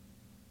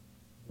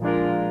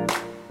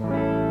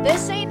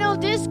This ain't no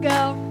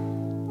disco.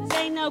 This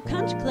ain't no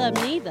country club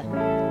neither.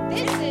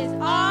 This is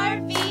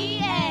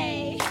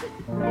RVA.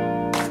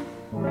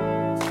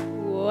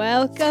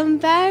 Welcome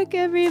back,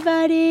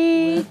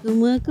 everybody.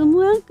 Welcome.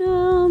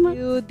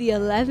 To the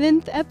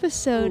 11th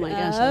episode Oh my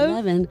gosh, of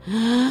 11.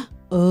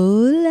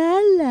 Oh la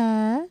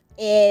la.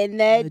 In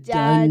the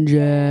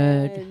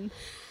Dungeon.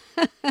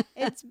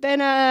 It's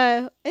been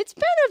a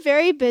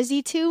very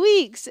busy 2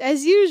 weeks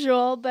as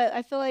usual, but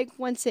I feel like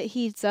once it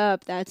heats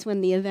up, that's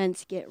when the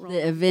events get rolling.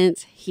 The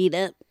events heat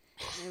up.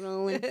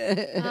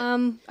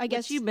 I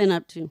guess What you been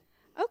up to?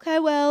 Okay,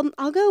 well,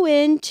 I'll go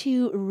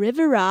into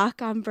River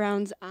Rock on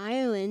Browns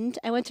Island.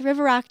 I went to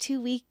River Rock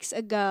 2 weeks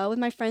ago with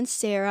my friend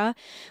Sarah.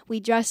 We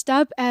dressed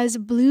up as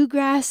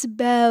bluegrass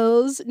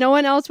belles. No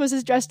one else was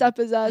as dressed up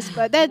as us,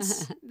 but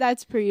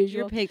that's per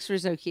usual. Your pics were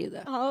so cute,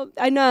 though. Oh,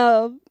 I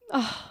know.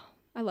 Oh,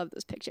 I love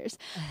those pictures.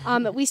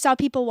 We saw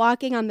people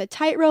walking on the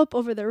tightrope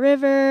over the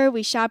river.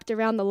 We shopped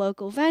around the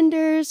local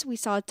vendors. We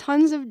saw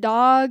tons of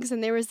dogs,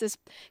 and there was this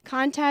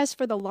contest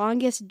for the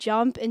longest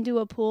jump into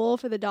a pool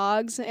for the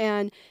dogs,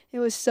 and it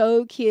was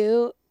so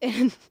cute.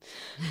 And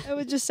it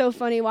was just so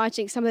funny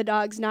watching some of the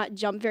dogs not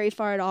jump very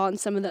far at all, and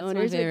some of the owners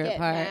my would favorite get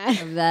part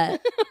mad. of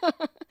that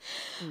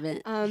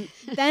event.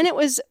 Then it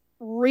was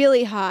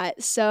really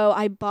hot, so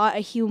I bought a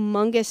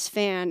humongous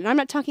fan, and I'm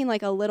not talking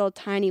like a little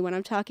tiny one.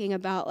 I'm talking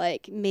about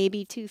like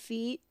maybe 2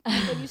 feet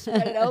when you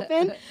spread it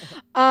open.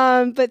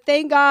 But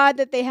thank God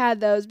that they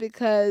had those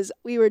because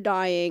we were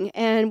dying,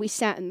 and we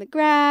sat in the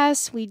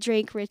grass. We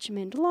drank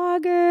Richmond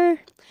Lager,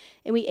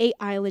 and we ate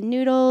island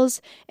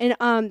noodles. And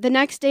the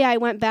next day, I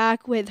went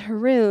back with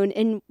Haroon,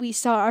 and we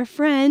saw our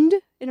friend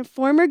and a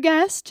former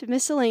guest,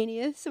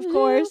 Miscellaneous, of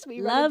course.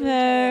 We Love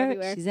her.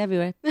 everywhere. She's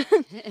everywhere.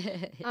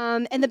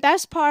 And the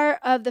best part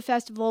of the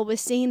festival was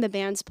seeing the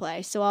bands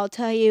play. So I'll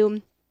tell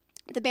you,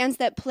 the bands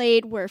that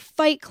played were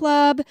Fight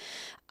Club.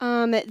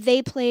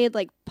 They played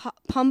like pop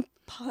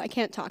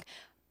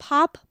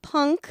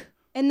punk,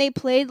 and they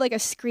played like a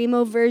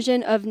screamo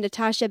version of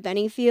Natasha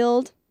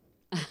Bedingfield.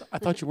 I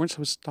thought you weren't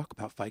supposed to talk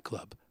about Fight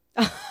Club.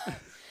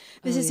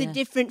 This is a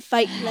different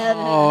Fight Club.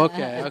 Oh,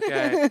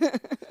 okay.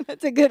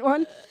 That's a good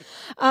one.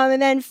 And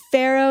then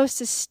Pharaoh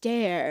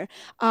Sestaire,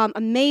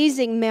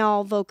 amazing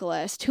male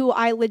vocalist who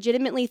I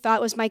legitimately thought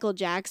was Michael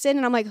Jackson.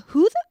 And I'm like,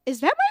 is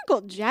that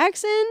Michael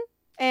Jackson?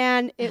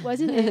 And it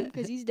wasn't him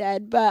because he's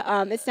dead, but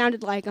it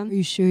sounded like him. Are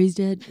you sure he's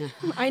dead?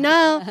 No. I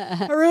know.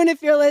 Haroon,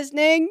 if you're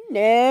listening.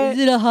 No. Is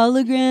it a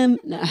hologram?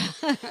 No.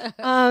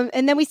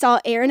 And then we saw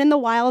Aaron and the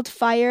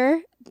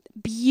Wildfire.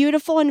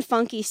 Beautiful and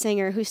funky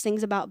singer who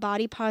sings about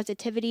body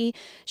positivity.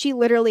 She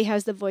literally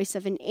has the voice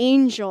of an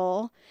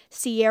angel.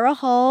 Sierra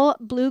Hull,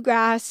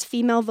 bluegrass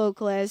female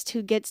vocalist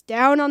who gets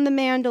down on the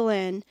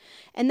mandolin.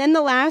 And then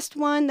the last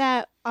one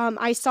that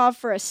I saw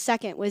for a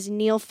second was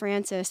Neil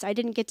Francis. I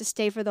didn't get to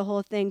stay for the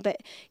whole thing,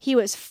 but he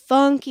was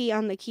funky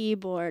on the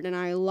keyboard, and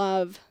I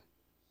love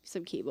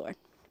some keyboard.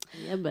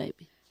 Yeah,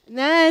 baby. And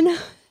then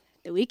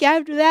the week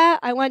after that,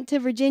 I went to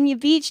Virginia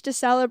Beach to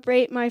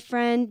celebrate my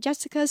friend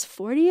Jessica's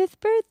 40th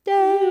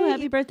birthday. Ooh,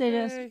 happy birthday,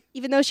 Jess.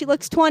 Even though she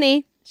looks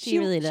 20. She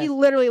really does. She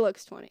literally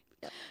looks 20.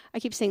 I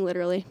keep saying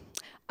literally.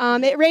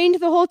 It rained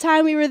the whole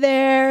time we were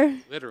there.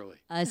 Literally.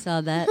 I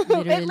saw that.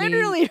 It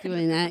literally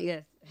doing that,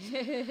 yes.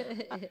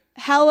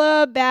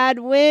 Hella bad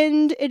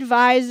wind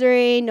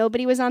advisory.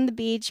 Nobody was on the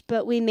beach,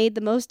 but we made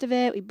the most of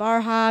it. We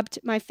bar hopped.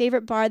 My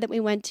favorite bar that we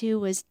went to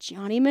was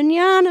Johnny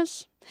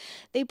Manana's.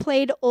 They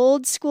played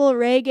old school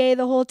reggae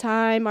the whole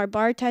time. Our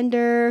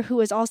bartender, who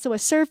was also a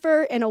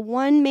surfer and a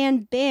one-man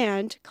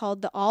band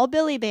called the All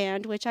Billy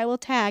Band, which I will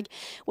tag,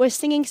 was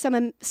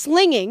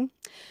slinging.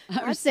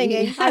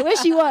 I wish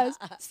he was.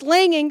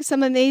 Slinging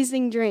some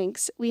amazing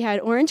drinks. We had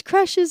Orange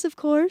Crushes, of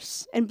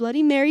course, and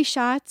Bloody Mary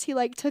shots. He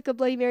took a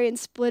Bloody Mary and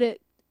split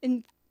it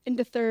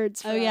into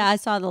thirds. Oh, yeah, I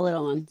saw the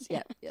little ones.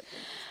 Yep.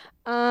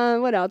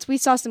 What else? We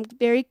saw some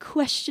very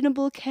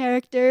questionable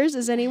characters,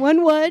 as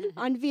anyone would,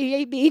 on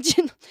VA Beach.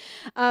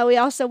 We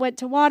also went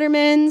to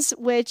Waterman's,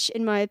 which,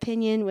 in my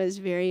opinion, was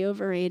very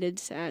overrated,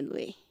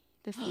 sadly.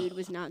 The food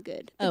was not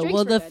good.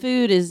 The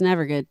food is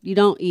never good. You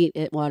don't eat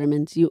at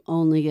Waterman's. You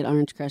only get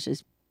Orange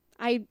Crushes.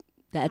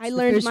 That's the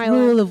learned first my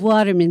rule of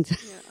Waterman's.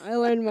 Yeah, I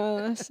learned my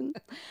lesson.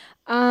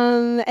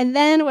 And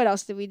then what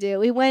else did we do?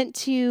 We went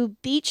to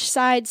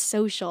Beachside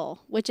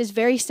Social, which is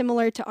very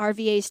similar to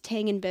RVA's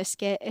Tang and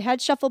Biscuit. It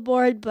had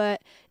shuffleboard,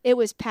 but it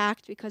was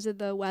packed because of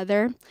the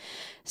weather.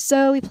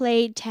 So we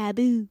played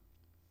Taboo.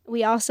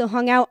 We also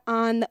hung out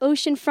on the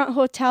Oceanfront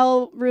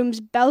Hotel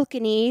room's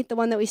balcony, the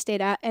one that we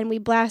stayed at, and we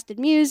blasted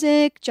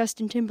music,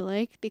 Justin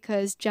Timberlake,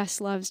 because Jess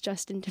loves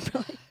Justin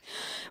Timberlake.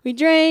 We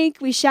drank,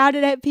 we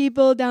shouted at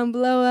people down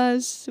below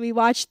us, we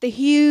watched the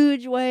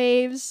huge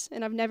waves,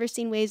 and I've never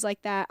seen waves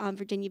like that on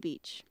Virginia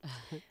Beach.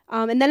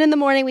 And then in the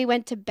morning, we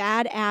went to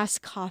Badass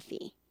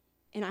Coffee,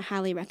 and I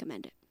highly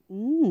recommend it.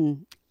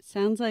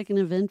 Sounds like an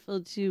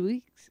eventful 2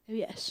 weeks. Oh,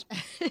 yes.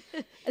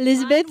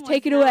 Elizabeth,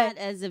 take it away. Not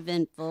as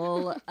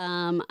eventful.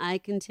 I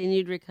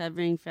continued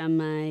recovering from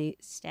my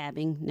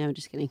stabbing. No,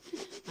 just kidding.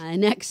 My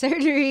neck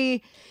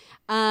surgery.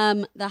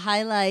 The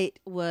highlight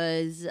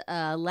was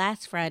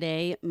last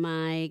Friday.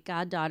 My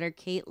goddaughter,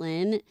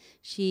 Caitlin,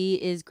 she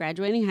is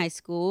graduating high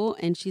school,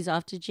 and she's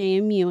off to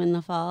JMU in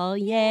the fall.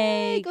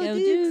 Yay! Go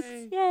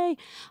Dukes! Yay!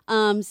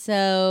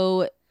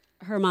 So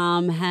her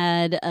mom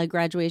had a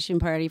graduation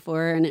party for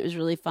her, and it was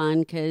really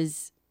fun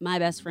because my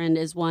best friend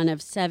is one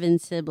of 7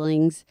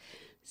 siblings.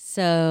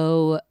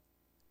 So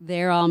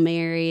they're all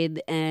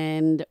married,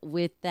 and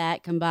with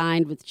that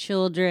combined with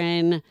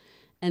children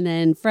and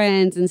then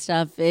friends and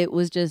stuff, it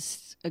was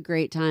just a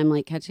great time,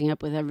 like catching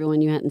up with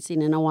everyone you hadn't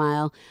seen in a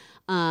while.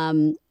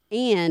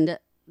 And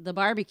the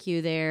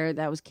barbecue there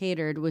that was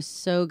catered was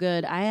so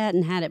good. I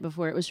hadn't had it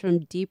before. It was from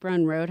Deep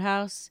Run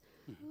Roadhouse.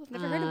 I've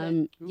never heard of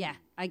it. Yeah,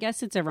 I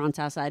guess it's over on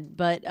Southside,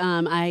 but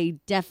I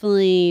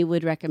definitely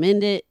would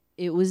recommend it.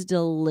 It was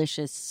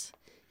delicious.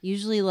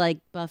 Usually, like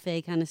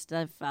buffet kind of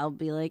stuff, I'll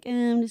be like,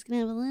 I'm just gonna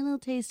have a little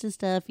taste of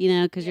stuff,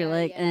 because you're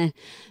like,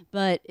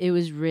 But it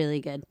was really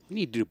good. We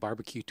need to do a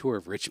barbecue tour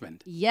of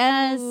Richmond.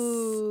 Yes,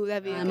 Ooh,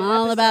 that'd be a I'm good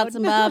all about episode.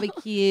 some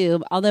barbecue.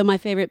 Although my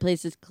favorite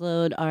place is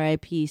Claude,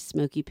 R.I.P.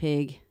 Smoky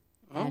Pig,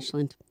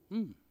 Ashland.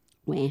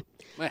 Wah.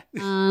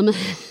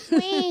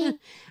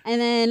 And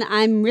then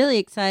I'm really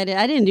excited.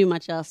 I didn't do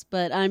much else,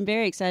 but I'm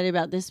very excited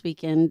about this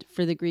weekend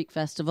for the Greek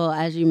Festival.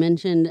 As you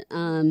mentioned,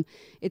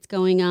 it's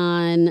going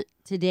on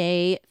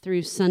today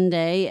through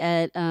Sunday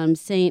at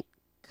St.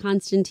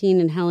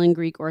 Constantine and Helen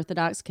Greek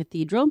Orthodox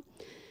Cathedral,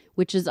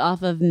 which is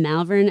off of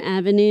Malvern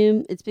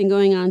Avenue. It's been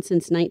going on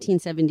since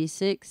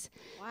 1976.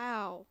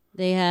 Wow.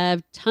 They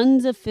have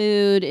tons of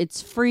food.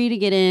 It's free to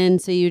get in,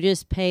 so you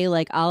just pay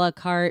like a la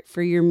carte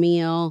for your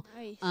meal.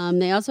 Nice.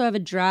 They also have a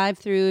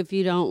drive-through if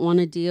you don't want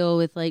to deal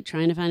with like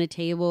trying to find a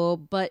table.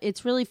 But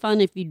it's really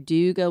fun if you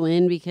do go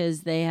in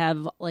because they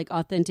have like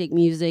authentic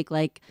music,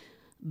 like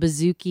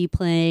bouzouki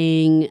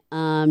playing,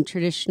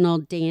 traditional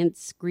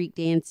dance, Greek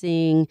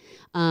dancing.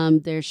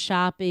 There's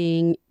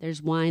shopping.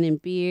 There's wine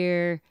and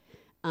beer.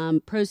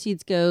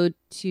 Proceeds go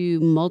to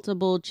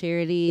multiple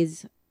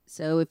charities.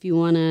 So if you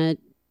want to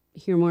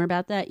hear more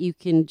about that, you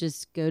can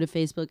just go to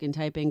Facebook and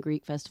type in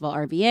Greek Festival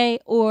RVA,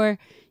 or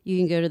you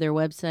can go to their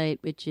website,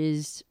 which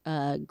is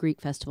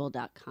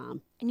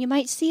GreekFestival.com. And you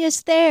might see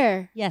us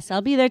there. Yes,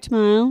 I'll be there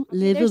tomorrow.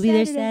 Liv will be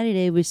there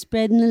Saturday. We're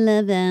spreading the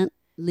love out.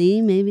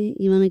 Lee, maybe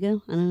you want to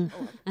go? I don't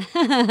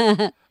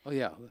know. Oh,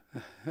 yeah.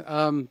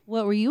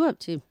 What were you up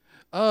to?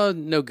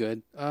 No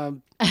good.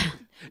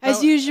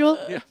 As usual.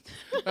 Yeah.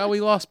 Well, we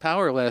lost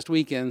power last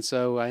weekend,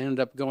 so I ended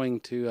up going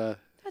to...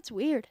 That's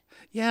weird.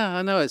 Yeah,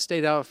 I know. It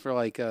stayed out for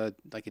like a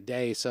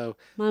day, so...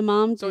 My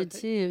mom did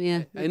too,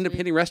 yeah. I ended up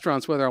hitting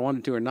restaurants whether I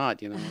wanted to or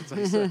not,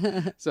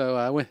 So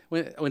I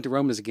went to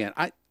Roma's again.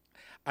 I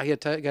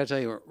got to tell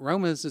you,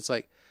 Roma's, it's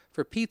like,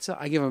 for pizza,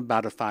 I give them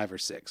about a 5 or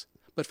 6.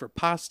 But for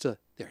pasta,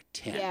 they're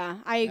 10. Yeah,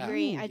 I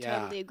agree. Yeah. I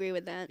totally agree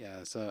with that.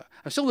 Yeah, so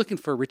I'm still looking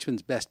for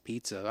Richmond's best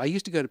pizza. I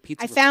used to go to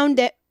pizza. I found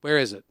it. Where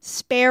is it?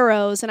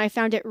 Sparrows, and I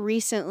found it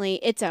recently.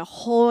 It's a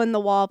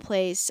hole-in-the-wall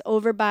place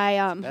over by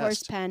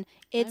Horse Pen.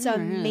 It's I've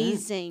never heard of that.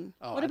 amazing.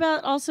 Oh, What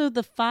about also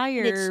the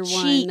fire It's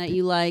one cheap. that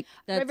you like?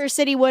 That's, River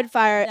City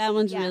Woodfire. that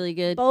one's Yeah. really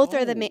good. Both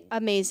are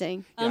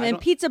amazing. Yeah, I And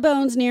don't- Pizza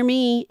Bones near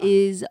me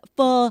is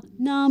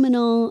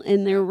phenomenal,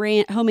 and their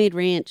homemade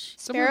ranch.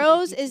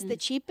 Sparrows is the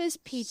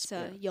cheapest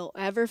pizza you'll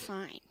ever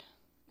find,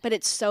 but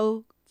it's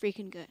so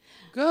freaking good.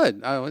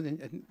 Good. Well,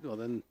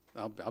 then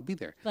I'll be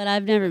there. But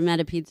I've never met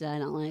a pizza I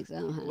don't like, so I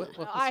don't have it.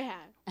 Well, I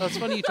have. well, it's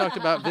funny you talked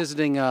about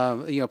visiting,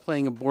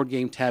 playing a board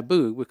game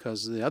Taboo,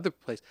 because the other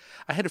place,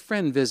 I had a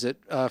friend visit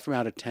from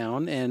out of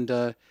town,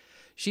 and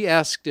she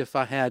asked if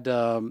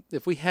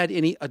if we had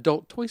any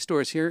adult toy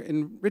stores here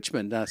in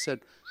Richmond. And I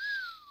said,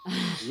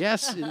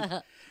 yes.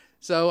 And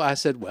so I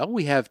said, well,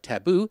 we have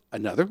Taboo,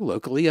 another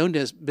locally owned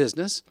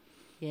business.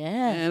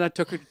 Yeah. And I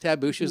took her to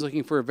Taboo. She was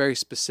looking for a very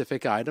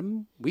specific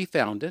item. We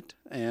found it,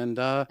 and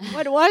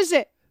What was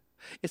it?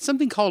 it's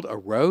something called a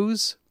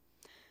rose.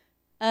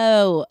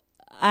 Oh,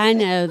 I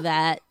know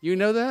that. You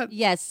know that?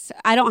 Yes,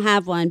 I don't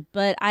have one,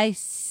 but I've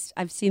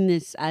seen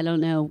this. I don't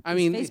know. I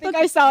mean, I think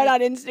I saw it on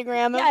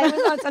Instagram. Yeah, it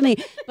was on something,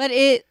 but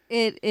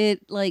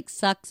it like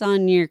sucks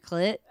on your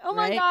clit. Oh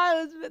my right? God,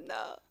 Elizabeth,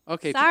 no.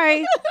 Okay.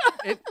 Sorry,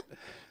 It,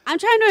 I'm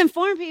trying to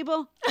inform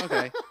people.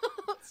 okay.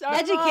 Sorry,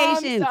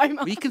 Education. Mom. Sorry,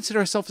 Mom. We consider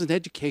ourselves an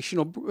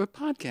educational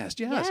podcast.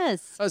 Yes.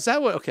 Yes. Oh, is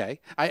that what? Okay.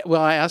 I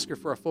asked her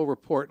for a full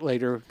report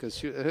later because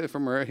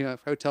from her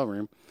hotel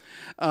room.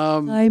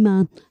 Sorry,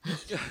 Mom.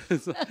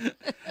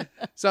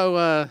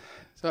 So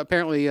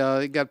apparently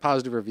it got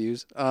positive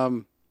reviews.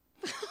 Aye.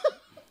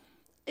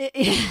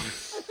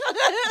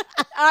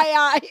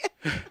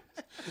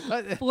 Four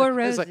It's like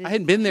roses. I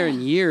hadn't been there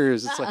in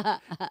years. It's like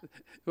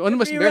one of the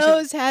most Every embarrassing.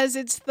 rose has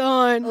its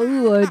thorn.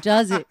 Ooh, or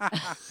does it?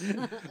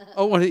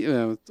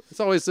 It's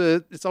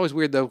always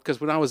weird though,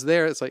 because when I was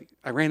there, it's like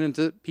I ran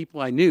into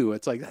people I knew.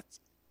 It's like that's,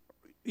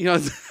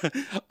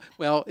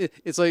 well,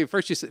 it's like at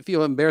first you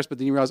feel embarrassed, but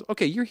then you realize,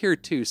 okay, you're here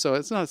too, so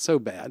it's not so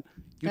bad.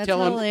 That's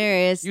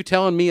hilarious. You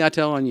telling me, I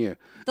telling you.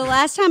 The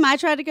last time I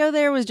tried to go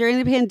there was during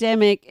the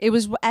pandemic. It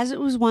was as it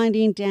was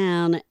winding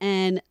down,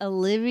 and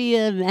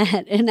Olivia,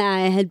 Matt, and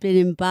I had been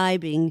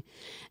imbibing.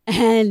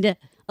 And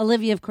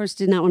Olivia, of course,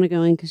 did not want to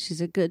go in because she's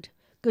a good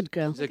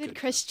girl. Good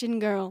Christian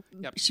girl.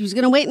 Yep. She was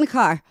going to wait in the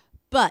car.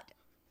 But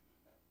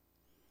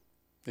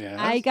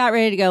I got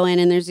ready to go in,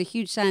 and there's a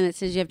huge sign that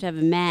says you have to have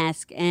a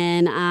mask.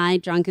 And I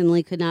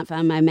drunkenly could not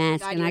find my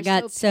mask. God, and I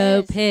got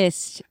so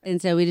pissed.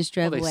 And so we just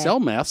drove away. They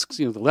sell masks,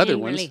 the leather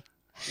ones.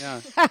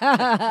 Yeah.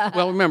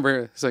 Well,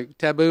 remember, it's like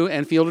Taboo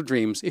and Field of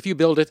Dreams. If you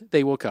build it,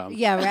 they will come.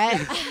 Yeah, right?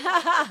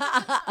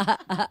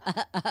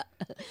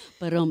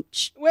 But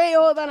wait,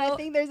 hold on. I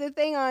think there's a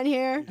thing on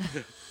here.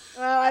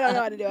 Well, I don't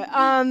know how to do it.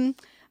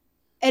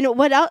 And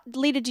what else?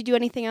 Lee, did you do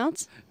anything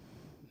else?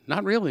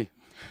 Not really.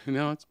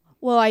 It's...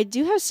 Well, I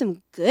do have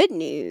some good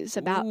news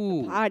about the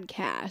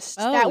podcast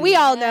Oh, that we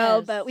all know,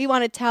 yes. but we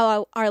want to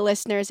tell our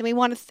listeners, and we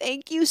want to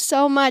thank you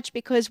so much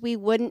because we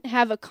wouldn't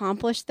have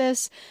accomplished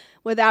this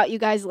without you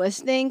guys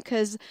listening,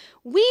 because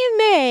we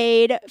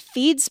made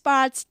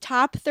FeedSpot's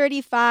Top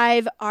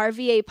 35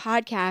 RVA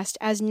podcast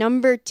as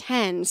number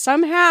 10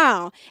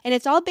 somehow, and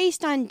it's all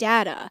based on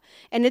data,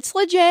 and it's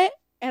legit,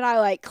 and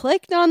I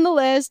clicked on the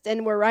list,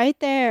 and we're right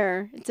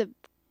there. It's a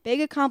big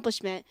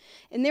accomplishment.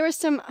 And there was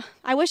some,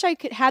 I wish I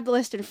could have the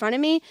list in front of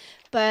me,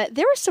 but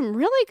there were some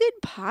really good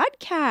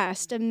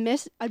podcasts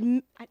amidst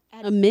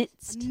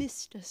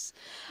us.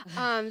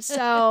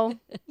 So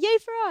yay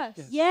for us.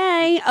 Yes.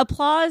 Yay.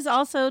 Applause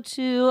also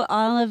to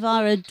all of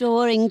our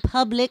adoring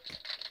public.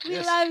 We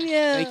love you.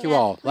 Thank you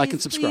all. Like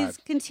and subscribe. Please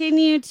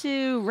continue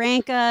to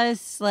rank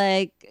us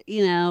or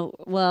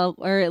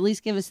at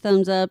least give us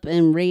thumbs up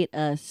and rate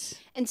us.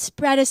 And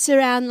spread us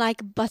around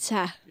like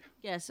butter.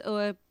 Yes,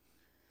 or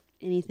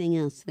anything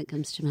else that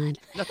comes to mind.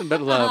 Nothing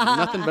but love.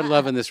 Nothing but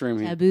love in this room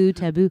here.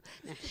 Taboo.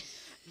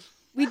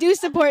 We do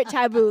support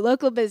Taboo,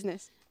 local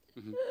business.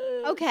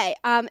 Mm-hmm. Okay,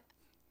 I'm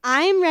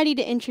ready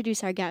to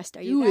introduce our guest.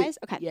 Are you guys?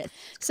 Okay. Yes.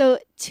 So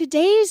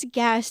today's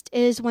guest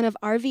is one of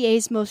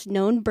RVA's most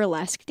known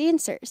burlesque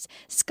dancers,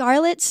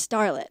 Scarlet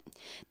Starlet.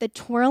 The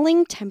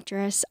twirling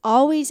Temptress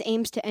always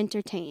aims to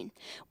entertain.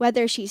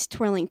 Whether she's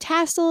twirling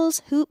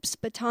tassels, hoops,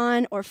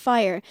 baton, or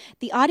fire,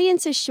 the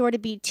audience is sure to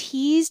be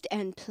teased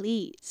and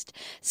pleased.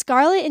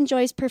 Scarlet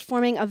enjoys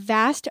performing a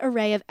vast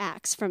array of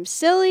acts, from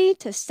silly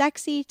to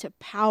sexy to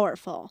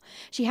powerful.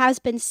 She has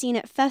been seen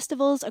at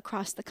festivals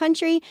across the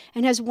country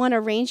and has won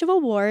a range of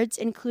awards,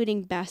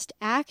 including Best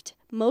Act,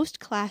 Most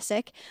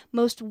Classic,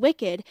 Most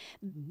Wicked,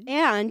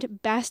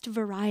 and Best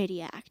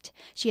Variety Act.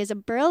 She is a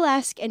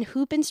burlesque and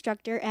hoop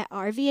instructor at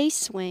RVA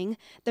Swing,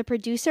 the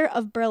producer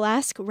of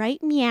Burlesque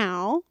Right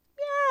Meow,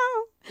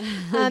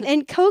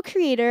 and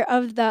co-creator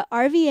of the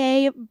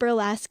RVA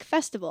Burlesque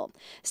Festival.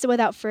 So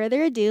without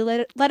further ado,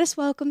 let us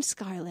welcome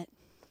Scarlet.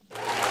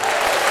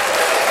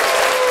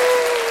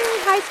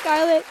 Hi,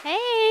 Scarlet.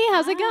 Hey,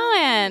 how's it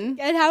going?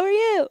 Good, how are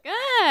you?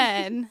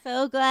 Good.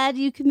 So glad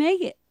you could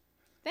make it.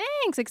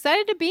 Thanks.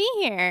 Excited to be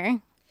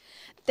here.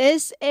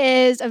 This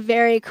is a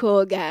very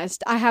cool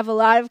guest. I have a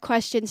lot of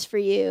questions for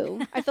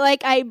you. I feel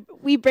like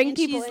we bring And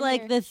people she's in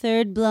like here. the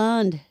third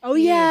blonde. Oh,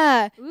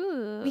 yeah.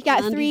 Ooh. We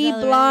got Blondies 3 all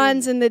around.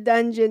 blondes in the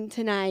dungeon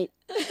tonight.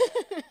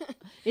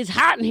 It's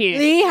hot in here.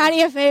 Lee, how do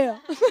you feel?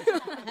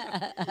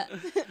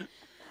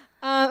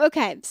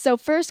 Okay, so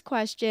first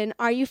question.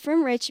 Are you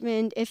from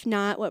Richmond? If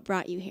not, what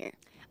brought you here?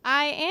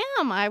 I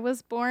am. I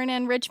was born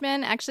in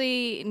Richmond,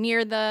 actually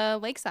near the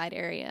Lakeside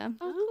area.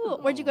 Oh, cool.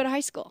 Where'd you go to high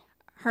school?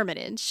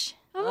 Hermitage.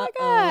 Oh, my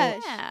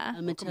gosh. Yeah.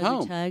 I'm a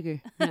home. tiger.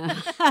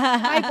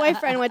 My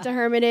boyfriend went to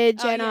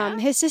Hermitage, Oh, and yeah?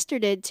 His sister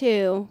did,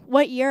 too.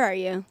 What year are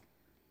you?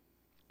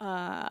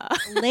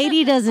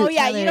 Lady doesn't Oh,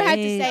 yeah, tell you her don't have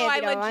to age. say No, it. I if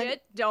you don't want.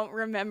 legit don't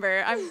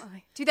remember. I'm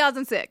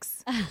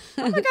 2006. Oh,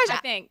 my gosh. I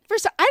think.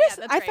 First, I that's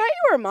thought right.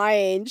 you were my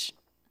age.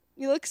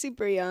 You look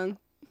super young.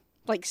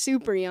 Like,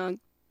 super young.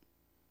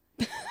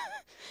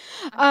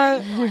 It's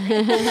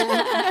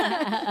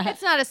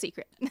not a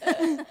secret.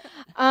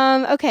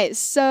 Okay,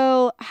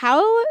 so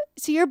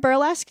you're a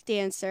burlesque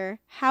dancer.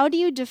 How do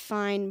you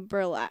define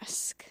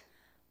burlesque?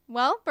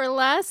 Well,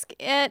 burlesque,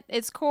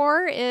 its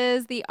core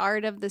is the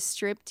art of the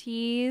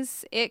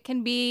striptease. It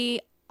can be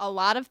a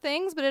lot of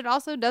things, but it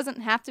also doesn't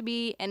have to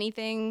be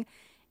anything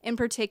in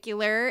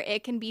particular.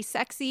 It can be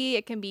sexy.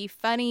 It can be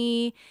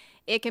funny.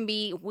 It can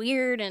be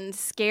weird and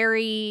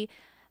scary.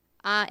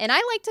 And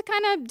I like to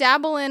kind of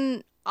dabble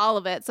in all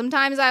of it.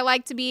 Sometimes I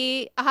like to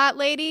be a hot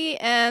lady,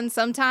 and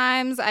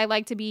sometimes I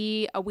like to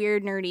be a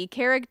weird, nerdy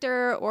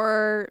character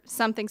or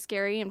something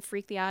scary and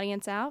freak the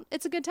audience out.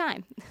 It's a good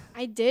time.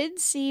 I did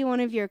see one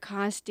of your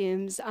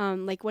costumes,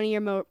 like one of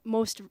your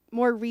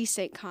more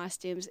recent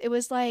costumes. It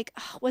was like,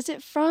 was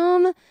it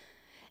from?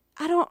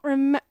 I don't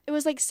remember. It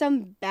was like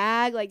some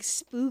bag, like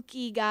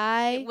spooky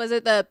guy. Was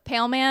it the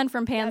Pale Man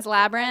from Pan's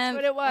Labyrinth? That's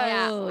what it was.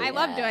 Yeah, Oh, I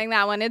love doing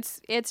that one.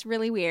 It's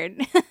really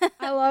weird.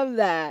 I love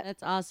that.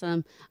 That's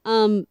awesome.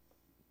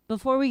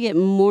 Before we get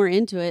more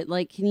into it,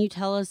 can you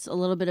tell us a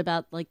little bit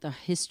about the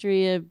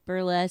history of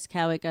burlesque,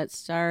 how it got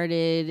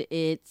started,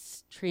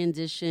 its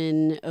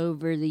transition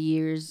over the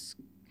years,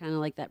 kind of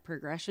like that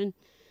progression?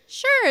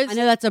 Sure. I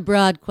know that's a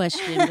broad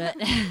question, but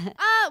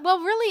Well,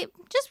 really,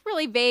 just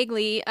really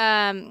vaguely.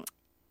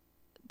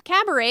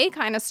 Cabaret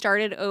kind of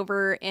started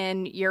over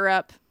in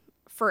Europe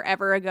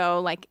forever ago,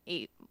 like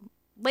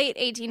late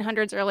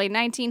 1800s, early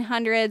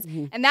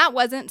 1900s. And that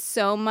wasn't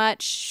so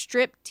much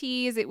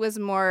striptease. It was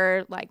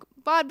more like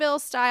vaudeville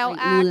style like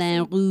acts.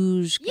 Moulin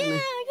Rouge. Yeah,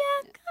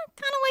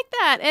 kind of like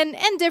that.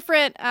 And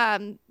different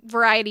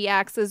variety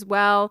acts as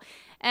well.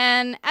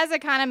 And as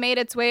it kind of made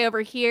its way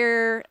over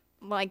here,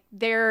 like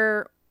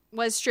there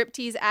was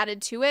striptease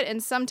added to it.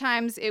 And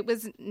sometimes it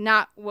was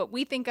not what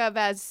we think of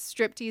as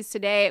striptease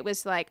today. It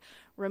was like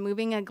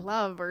removing a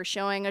glove or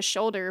showing a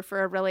shoulder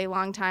for a really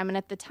long time. And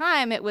at the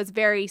time, it was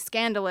very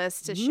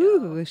scandalous to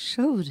show a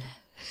shoulder.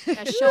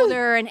 a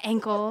shoulder, an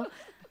ankle.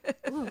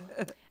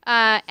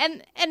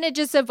 And it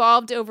just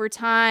evolved over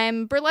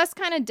time. Burlesque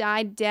kind of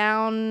died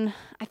down,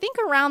 I think,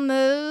 around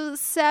the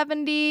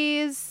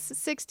 70s,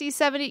 60s,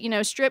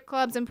 70s. Strip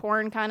clubs and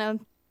porn kind of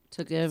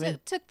Took over.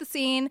 took the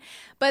scene.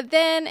 But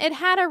then it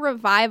had a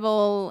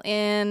revival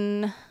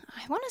in,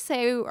 I want to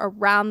say,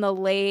 around the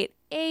late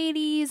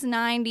 80s,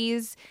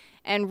 90s,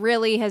 and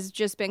really has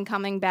just been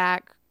coming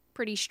back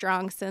pretty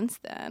strong since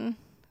then.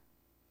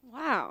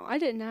 Wow, I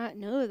did not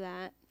know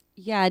that.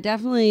 Yeah, I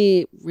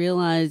definitely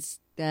realized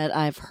that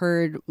I've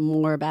heard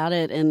more about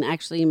it. And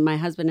actually, my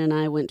husband and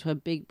I went to a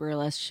big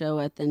burlesque show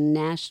at the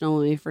National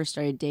when we first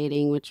started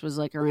dating, which was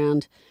like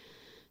around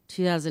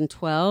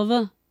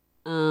 2012.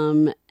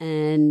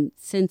 And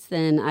since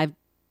then, I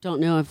don't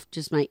know if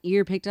just my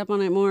ear picked up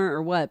on it more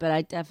or what, but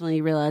I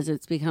definitely realized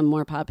it's become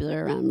more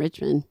popular around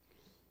Richmond.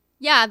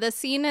 Yeah, the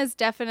scene has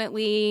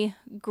definitely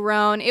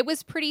grown. It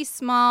was pretty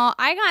small.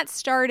 I got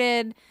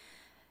started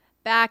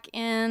back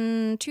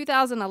in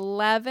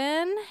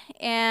 2011,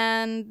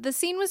 and the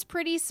scene was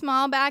pretty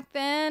small back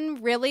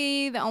then.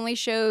 Really, the only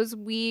shows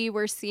we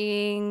were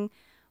seeing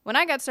when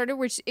I got started,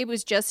 it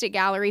was just at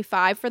Gallery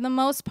 5 for the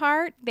most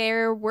part.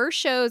 There were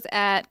shows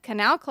at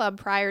Canal Club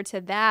prior to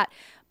that,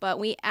 but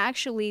we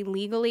actually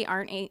legally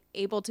aren't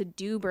able to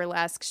do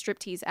burlesque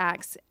striptease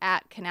acts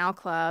at Canal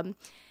Club.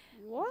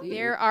 What?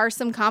 There are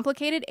some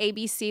complicated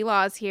ABC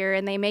laws here,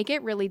 and they make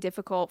it really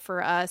difficult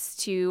for us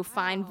to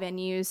find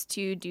venues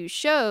to do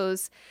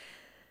shows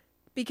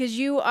because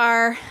you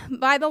are,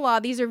 by the law,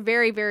 these are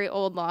very, very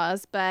old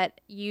laws, but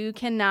you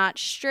cannot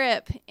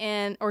strip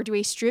or do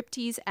a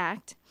striptease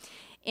act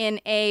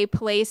in a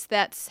place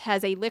that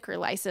has a liquor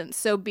license.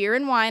 So beer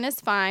and wine is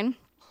fine.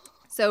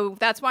 So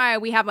that's why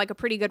we have like a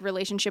pretty good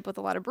relationship with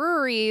a lot of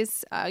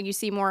breweries. You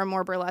see more and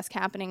more burlesque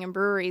happening in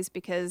breweries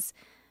because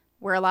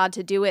we're allowed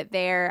to do it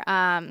there.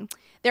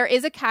 There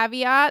is a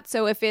caveat.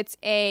 So if it's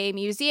a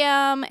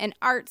museum, an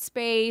art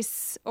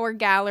space, or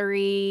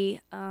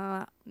gallery,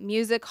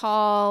 music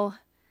hall,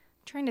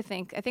 I'm trying to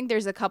think. I think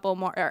there's a couple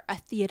more, or a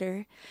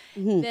theater,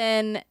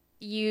 then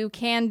you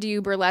can do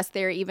burlesque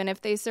there even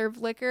if they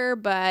serve liquor.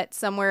 But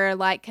somewhere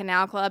like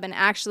Canal Club, and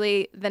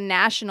actually the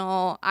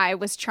National, I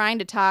was trying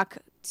to talk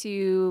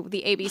to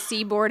the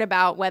ABC board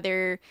about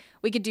whether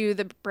we could do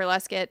the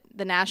burlesque at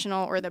the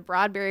National or the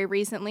Broadberry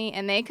recently,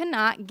 and they could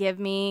not give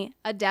me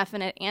a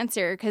definite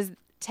answer because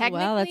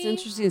technically, Wow, that's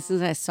interesting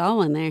since I saw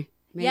one there.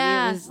 Maybe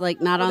Yeah. it was like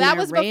not on that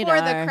their was radar.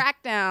 before the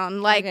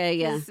crackdown. Like, Okay,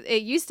 yeah. 'cause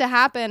it used to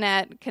happen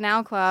at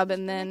Canal Club,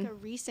 and then Like a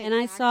recent And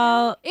I crackdown?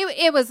 saw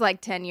it was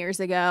like 10 years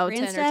ago,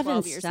 10 or Grandstaff and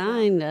 12 years ago.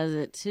 Stein does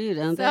it too,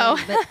 don't So-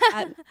 they?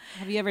 But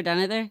have you ever done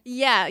it there?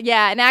 Yeah.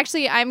 And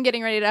actually, I'm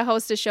getting ready to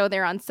host a show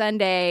there on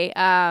Sunday.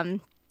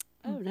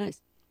 Oh,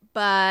 nice.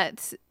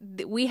 But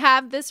we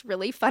have this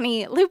really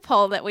funny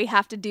loophole that we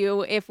have to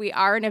do if we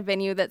are in a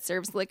venue that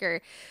serves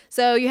liquor.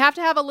 So you have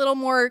to have a little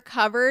more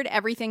covered.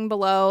 Everything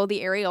below the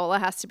areola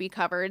has to be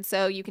covered.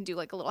 So you can do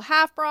like a little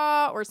half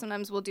bra, or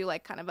sometimes we'll do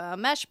like kind of a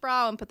mesh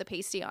bra and put the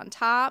pasty on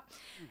top.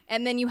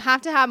 And then you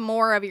have to have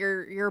more of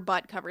your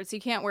butt covered. So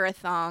you can't wear a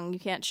thong. You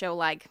can't show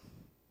like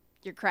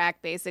your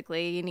crack,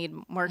 basically. You need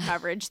more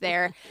coverage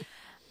there.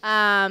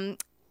 And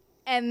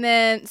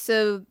then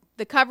so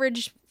the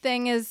coverage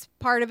thing is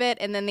part of it,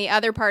 and then the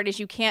other part is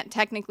you can't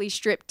technically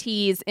strip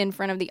tease in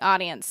front of the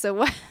audience.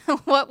 So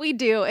what we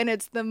do, and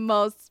it's the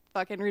most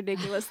fucking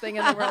ridiculous thing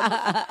in the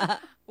world,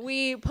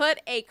 we put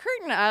a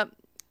curtain up.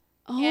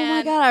 Oh my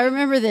And God, I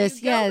remember this.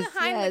 You go Yes,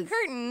 behind yes. the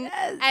curtain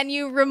and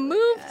you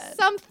remove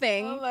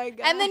something, Oh my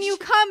and then you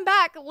come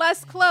back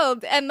less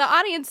clothed, and the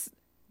audience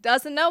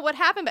doesn't know what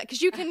happened,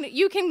 because you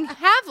can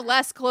have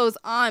less clothes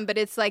on, but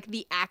it's like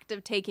the act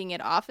of taking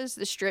it off is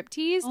the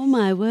striptease. Oh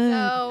my word.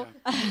 So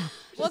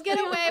we'll get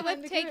away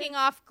with taking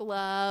off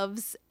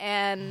gloves,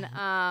 and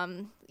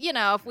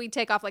if we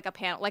take off like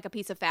a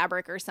piece of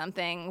fabric or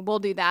something, we'll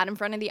do that in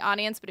front of the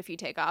audience. But if you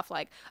take off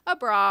like a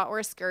bra or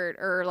a skirt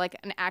or like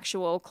an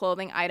actual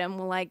clothing item,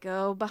 we'll like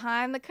go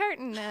behind the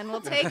curtain and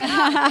we'll take it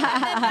off,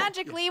 and then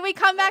magically we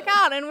come back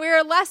out and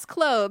we're less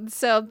clothed.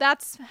 So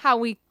that's how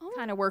we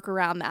kind of work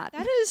around that.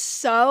 That is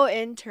so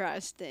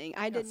interesting.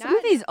 I did Some not.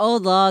 of these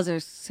old laws are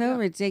so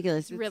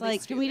ridiculous. It's Really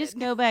like, can we just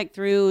stupid. go back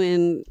through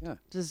and Yeah.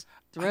 just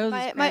throw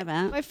this my, crap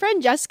out? my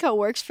friend Jessica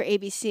works for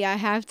ABC. I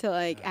have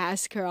to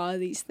ask her all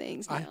these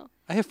things now.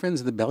 I have friends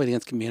in the belly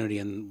dance community,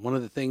 and one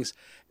of the things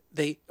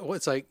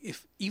it's like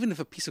even if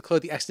a piece of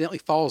clothing accidentally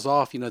falls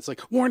off, it's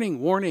like warning,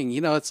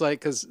 it's like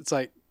because it's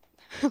like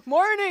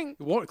Warning.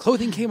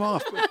 Clothing came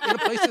off in a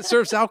place that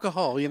serves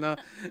alcohol.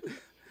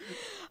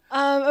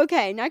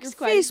 Okay, next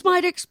question. Face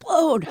might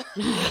explode.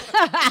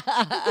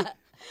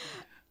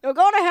 You'll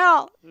go to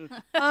hell.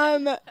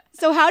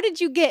 So how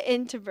did you get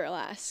into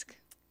burlesque?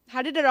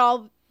 How did it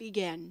all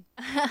begin?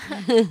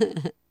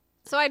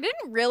 So I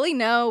didn't really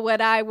know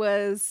what I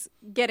was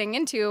getting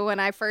into when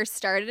I first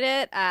started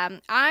it.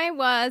 I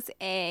was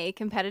a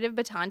competitive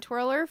baton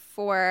twirler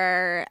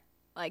for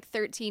like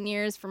 13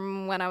 years,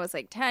 from when I was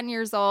like 10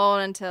 years old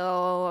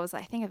until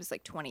I think I was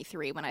like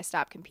 23 when I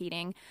stopped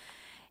competing.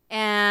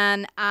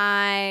 And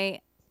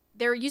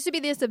there used to be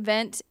this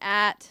event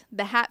at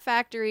the Hat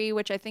Factory,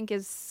 which I think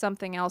is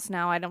something else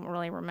now. I don't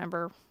really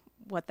remember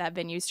what that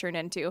venue's turned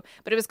into,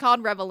 but it was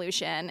called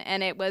Revolution,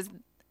 and it was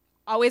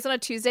always on a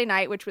Tuesday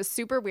night, which was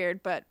super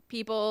weird, but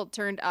people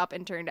turned up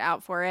and turned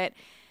out for it.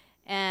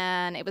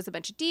 And it was a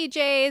bunch of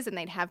DJs, and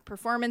they'd have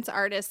performance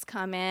artists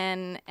come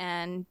in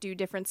and do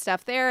different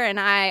stuff there. And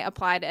I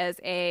applied as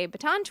a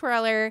baton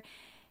twirler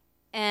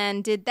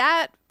and did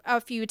that a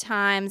few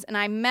times. And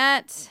I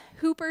met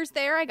hoopers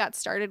there. I got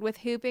started with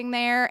hooping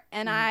there.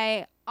 And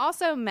I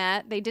also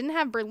they didn't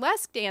have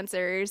burlesque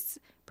dancers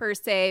per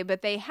se,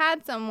 but they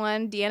had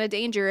someone, Deanna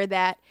Danger,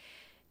 that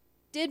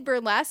did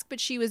burlesque,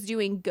 but she was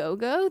doing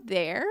go-go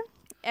there,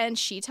 and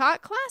she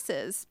taught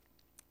classes.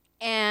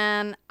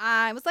 And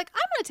I was like, I'm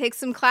going to take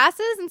some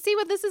classes and see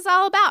what this is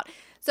all about.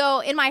 So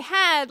in my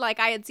head, like,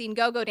 I had seen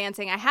go-go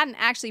dancing. I hadn't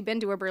actually been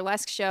to a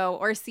burlesque show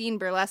or seen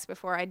burlesque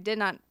before. I did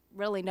not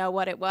really know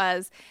what it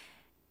was.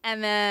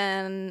 And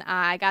then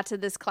I got to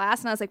this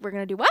class, and I was like, we're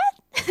going to do what?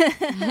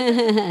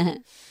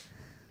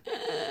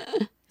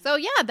 So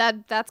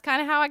yeah, that's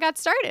kind of how I got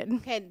started.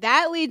 Okay,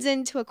 that leads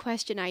into a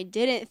question I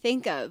didn't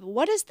think of.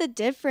 What is the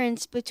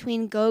difference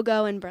between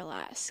go-go and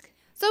burlesque?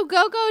 So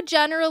go-go,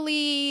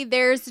 generally,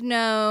 there's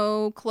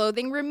no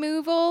clothing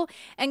removal,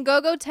 and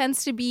go-go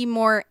tends to be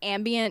more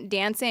ambient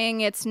dancing.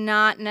 It's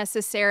not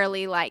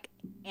necessarily like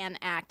an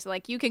act.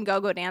 Like, you can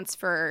go-go dance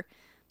for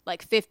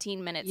like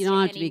 15 minutes. You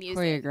don't have to be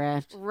music.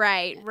 choreographed.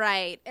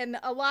 Right. And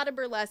a lot of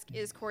burlesque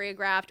is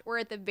choreographed, or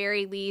at the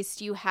very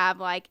least, you have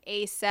like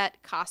a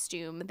set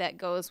costume that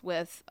goes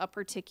with a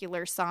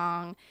particular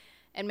song,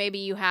 and maybe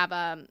you have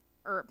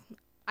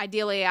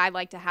ideally, I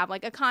like to have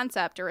like a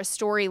concept or a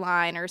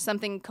storyline or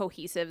something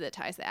cohesive that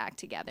ties the act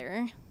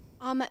together.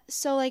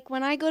 So like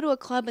when I go to a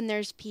club and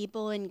there's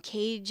people in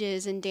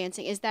cages and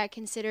dancing, is that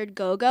considered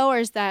go-go, or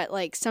is that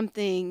like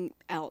something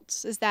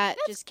else? Is that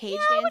just cage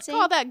dancing? I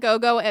would call that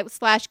go-go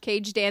 /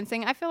 cage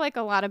dancing. I feel like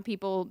a lot of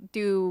people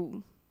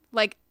do,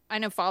 like, I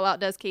know Fallout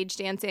does cage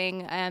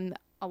dancing, and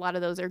a lot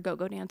of those are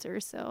go-go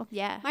dancers, so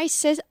yeah.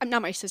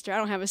 Not my sister. I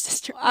don't have a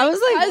sister. I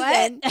was like,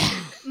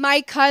 what?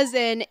 My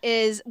cousin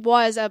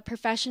was a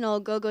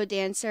professional go-go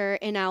dancer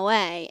in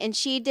LA, and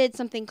she did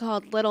something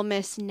called Little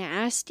Miss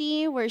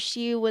Nasty, where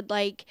she would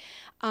like,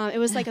 it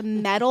was like a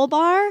metal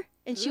bar,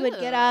 and she would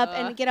get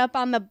up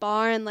on the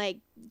bar and like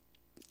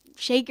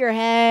shake your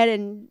head,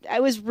 and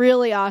it was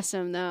really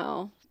awesome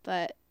though.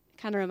 But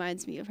kind of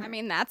reminds me of her. I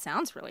mean, that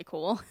sounds really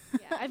cool.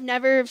 Yeah, I've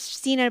never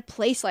seen a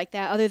place like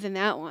that other than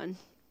that one.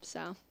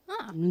 So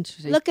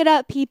Interesting. Look it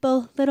up,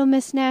 people. Little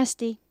Miss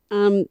Nasty.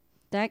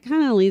 That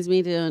kind of leads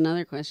me to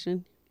another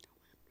question.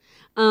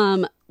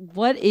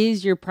 What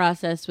is your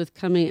process with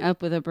coming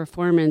up with a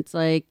performance?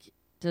 Like,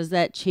 does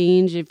that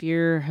change if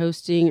you're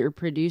hosting or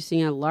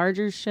producing a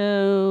larger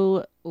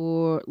show,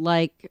 or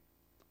like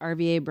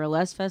RVA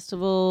Burlesque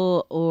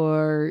Festival,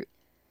 or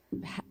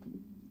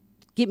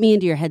get me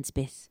into your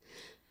headspace?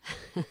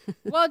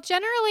 Well,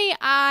 generally,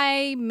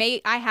 I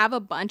have a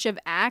bunch of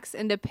acts,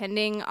 and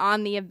depending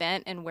on the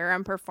event and where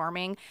I'm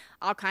performing,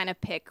 I'll kind of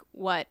pick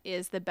what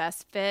is the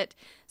best fit.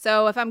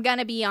 So if I'm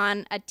gonna be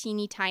on a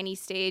teeny tiny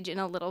stage in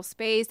a little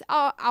space,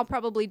 I'll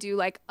probably do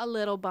like a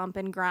little bump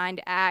and grind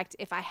act.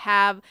 If I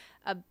have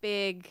a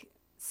big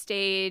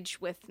stage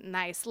with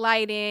nice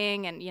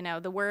lighting and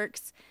the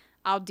works,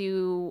 I'll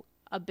do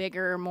a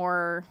bigger,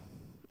 more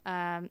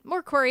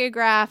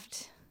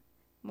choreographed,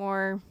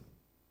 more.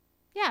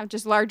 Yeah,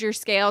 just larger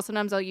scale.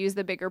 Sometimes I'll use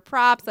the bigger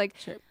props. Like,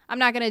 sure. I'm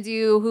not going to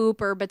do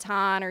hoop or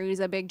baton or use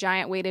a big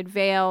giant weighted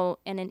veil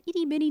in an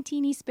itty bitty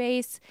teeny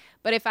space.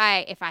 But if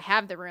I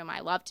have the room, I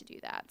love to do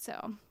that.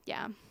 So,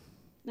 yeah.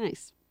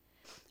 Nice.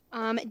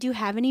 Do you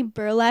have any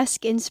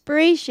burlesque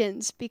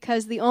inspirations?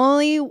 Because the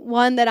only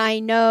one that I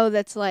know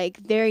that's like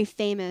very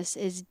famous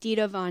is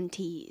Dita Von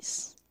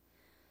Teese.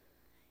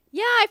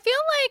 Yeah, I feel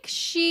like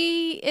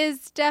she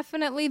is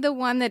definitely the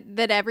one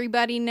that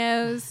everybody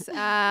knows.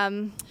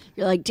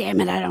 You're like, damn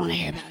it, I don't want to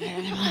hear about her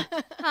anymore.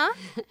 Huh?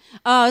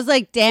 Oh, I was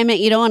like, damn it,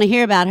 you don't want to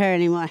hear about her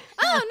anymore.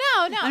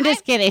 Oh, no. I'm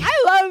just kidding.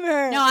 I love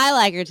her. No, I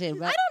like her too.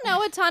 But I don't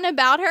know a ton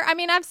about her. I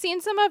mean, I've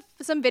seen some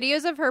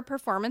videos of her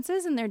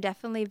performances, and they're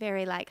definitely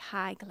very like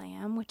high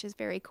glam, which is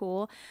very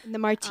cool. The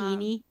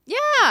martini. Yeah.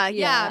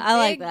 I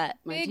like that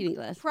martini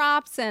glass.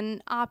 Props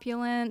and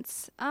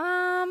opulence.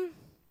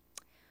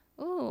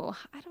 Ooh,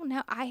 I don't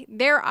know. I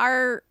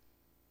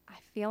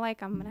feel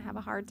like I'm gonna have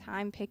a hard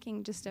time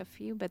picking just a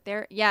few, but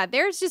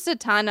there's just a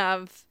ton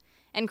of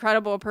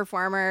incredible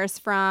performers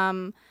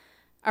from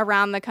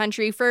around the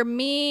country. For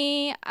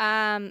me,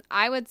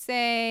 I would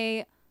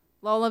say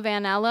Lola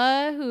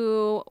Vanella,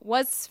 who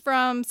was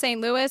from St.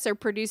 Louis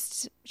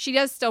she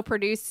does still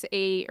co-produce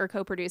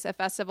a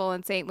festival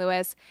in St.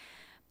 Louis,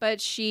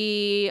 but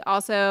she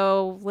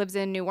also lives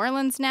in New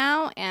Orleans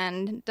now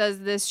and does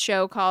this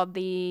show called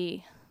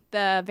the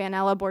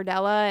Vanella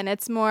Bordella, and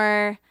it's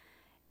more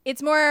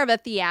of a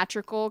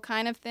theatrical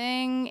kind of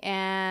thing,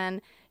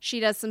 and she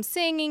does some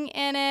singing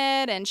in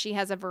it, and she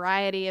has a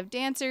variety of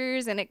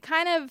dancers, and it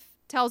kind of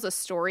tells a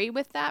story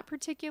with that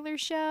particular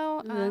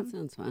show. That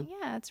sounds fun.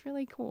 Yeah, it's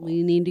really cool.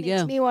 We need to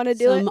Makes go. me want to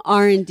do some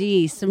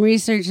R&D, some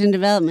research and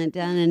development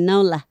down in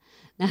NOLA.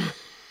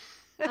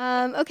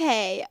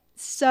 Okay,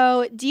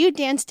 so do you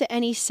dance to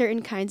any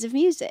certain kinds of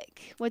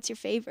music? What's your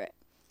favorite?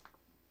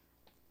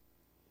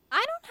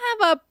 I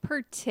don't have a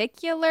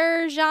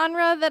particular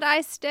genre that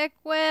I stick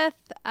with.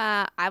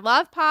 I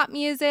love pop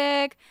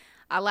music.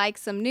 I like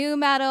some new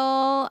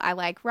metal. I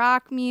like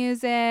rock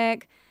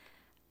music.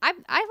 I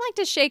like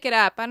to shake it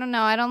up. I don't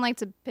know. I don't like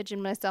to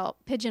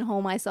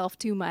pigeonhole myself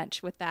too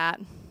much with that.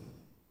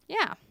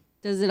 Yeah.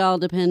 Does it all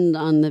depend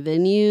on the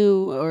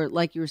venue or,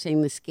 like you were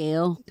saying, the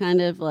scale,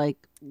 kind of like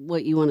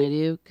what you want to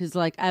do? Because,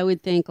 like, I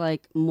would think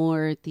like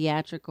more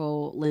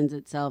theatrical lends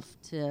itself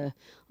to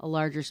a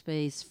larger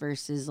space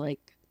versus like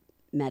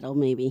metal,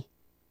 maybe.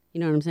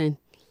 You know what I'm saying?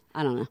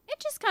 I don't know. It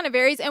just kind of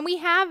varies, and we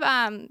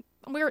have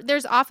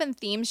there's often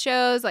theme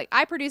shows. Like,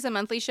 I produce a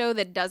monthly show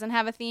that doesn't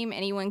have a theme.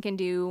 Anyone can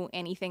do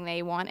anything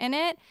they want in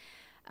it.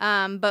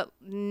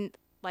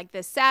 Like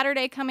this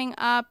Saturday coming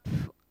up,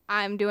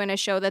 I'm doing a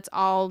show that's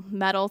all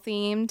metal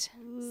themed.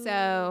 Ooh.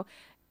 So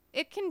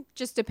it can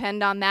just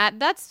depend on that.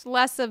 That's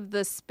less of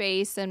the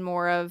space and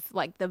more of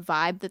like the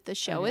vibe that the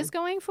show is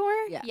going for.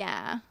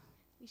 Yeah.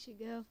 We should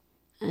go.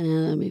 I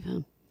know, that'd be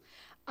fun.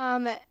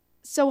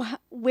 So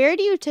where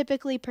do you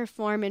typically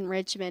perform in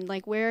Richmond?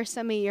 Like, where are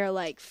some of your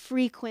like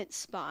frequent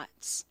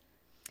spots?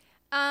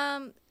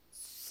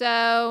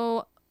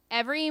 So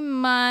every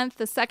month,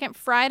 the second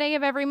Friday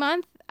of every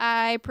month,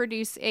 I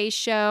produce a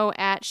show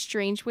at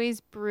Strange Ways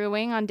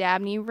Brewing on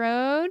Dabney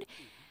Road.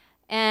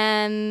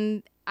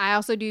 And I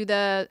also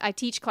I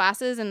teach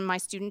classes, and my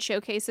student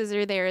showcases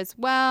are there as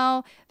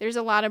well. There's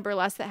a lot of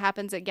burlesque that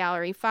happens at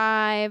Gallery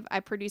 5. I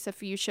produce a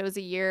few shows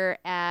a year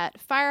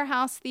at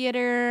Firehouse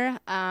Theater.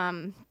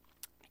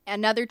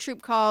 Another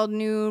troupe called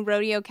New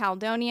Rodeo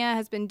Caledonia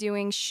has been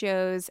doing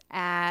shows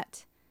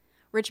at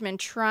Richmond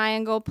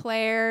Triangle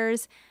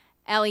Players.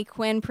 Ellie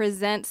Quinn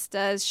Presents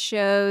does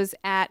shows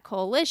at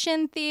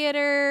Coalition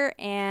Theater,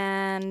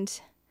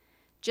 and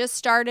just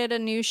started a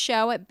new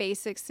show at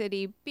Basic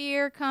City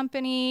Beer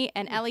Company.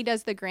 And Ellie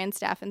does the Grand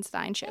Staff and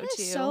Stein show, too. It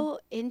is so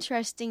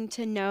interesting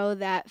to know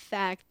that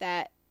fact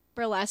that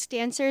burlesque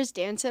dancers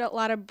dance at a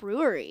lot of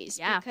breweries.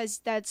 Yeah. Because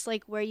that's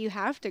like where you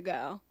have to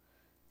go.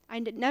 I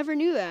never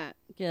knew that.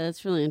 Yeah,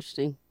 that's really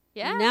interesting.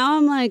 Yeah. Now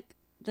I'm like,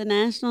 the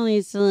National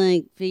needs to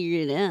like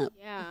figure it out.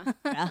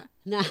 Yeah.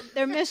 Nah.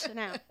 They're missing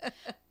out.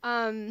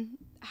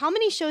 How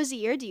many shows a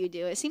year do you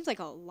do? It seems like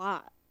a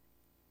lot.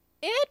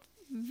 It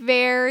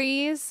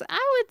varies.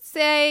 I would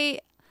say,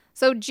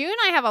 so June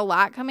I have a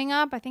lot coming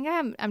up. I think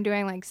I'm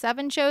doing like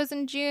 7 shows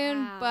in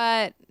June, Wow.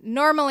 but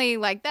normally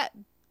like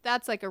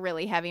that's like a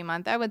really heavy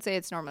month. I would say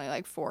it's normally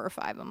like 4 or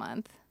 5 a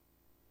month.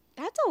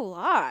 That's a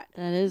lot.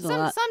 That is a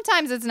lot.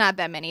 Sometimes it's not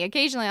that many.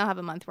 Occasionally I'll have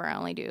a month where I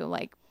only do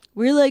like.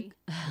 We're like,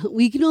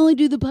 we can only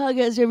do the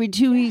podcast every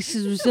 2 weeks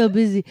because we're so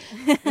busy.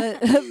 But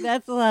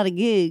that's a lot of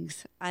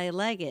gigs. I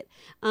like it.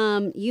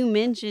 You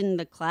mentioned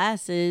the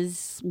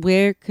classes.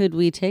 Where could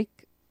we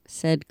take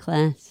said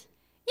class?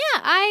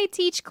 Yeah, I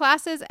teach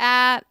classes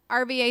at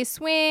RVA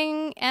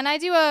Swing, and I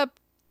do a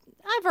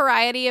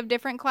variety of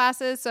different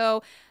classes.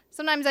 So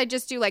sometimes I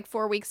just do like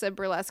 4 weeks of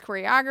burlesque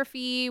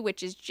choreography,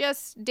 which is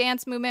just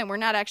dance movement. We're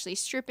not actually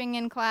stripping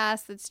in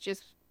class. It's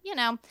just,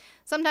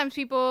 sometimes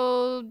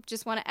people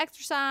just want to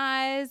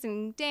exercise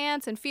and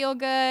dance and feel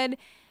good.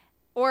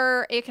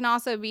 Or it can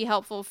also be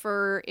helpful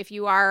for if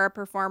you are a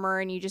performer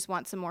and you just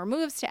want some more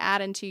moves to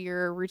add into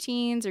your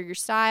routines or your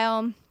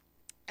style.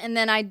 And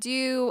then I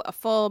do a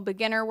full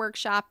beginner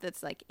workshop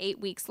that's like 8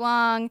 weeks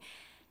long.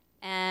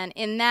 And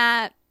in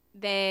that,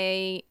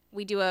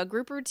 we do a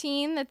group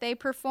routine that they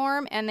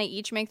perform, and they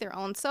each make their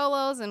own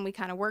solos, and we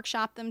kind of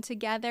workshop them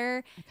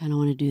together. I kind of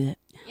want to do that.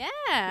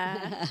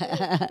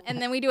 Yeah. And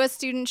then we do a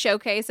student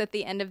showcase at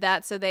the end of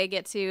that, so they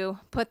get to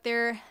put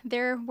their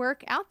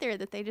work out there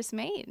that they just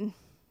made.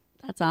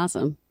 That's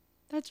awesome.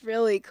 That's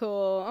really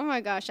cool. Oh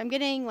my gosh, I'm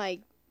getting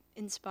like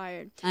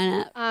inspired.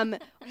 I know.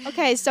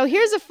 Okay, so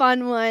here's a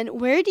fun one.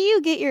 Where do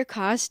you get your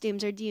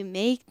costumes, or do you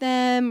make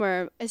them,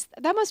 or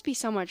that must be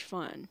so much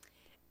fun?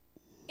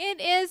 It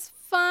is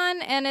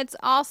fun, and it's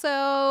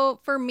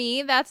also, for me,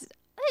 it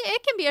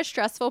can be a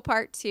stressful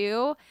part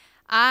too.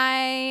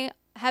 I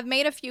have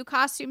made a few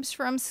costumes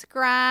from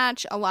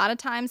scratch. A lot of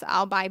times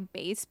I'll buy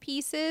base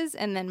pieces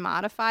and then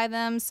modify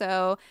them.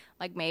 So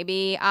like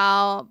maybe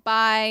I'll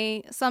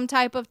buy some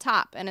type of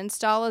top and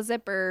install a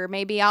zipper.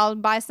 Maybe I'll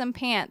buy some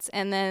pants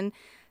and then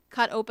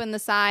cut open the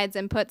sides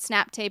and put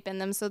snap tape in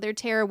them so they're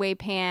tearaway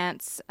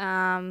pants.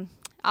 I'll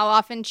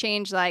often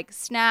change like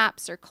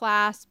snaps or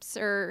clasps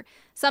or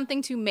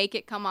something to make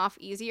it come off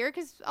easier,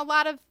 because a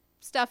lot of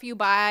stuff you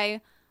buy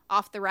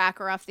off the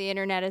rack or off the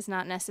internet is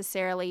not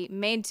necessarily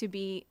made to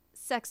be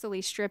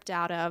sexily stripped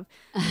out of.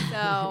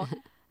 So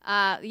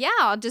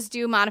I'll just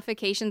do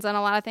modifications on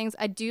a lot of things.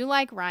 I do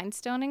like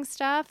rhinestoning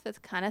stuff. That's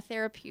kind of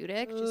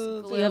therapeutic. Just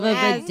Do you have a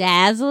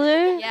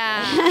bedazzler?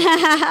 Yeah.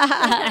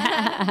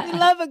 We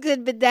love a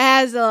good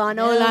bedazzle on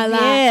Oh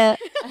Lala.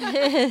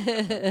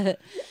 Yeah.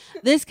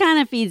 This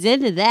kind of feeds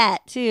into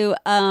that too.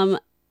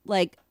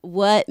 Like,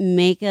 what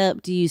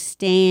makeup do you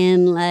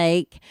stand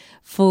like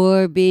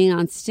for being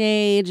on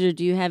stage, or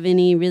do you have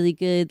any really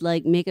good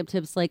like makeup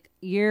tips? Like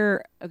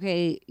your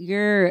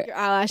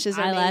eyelashes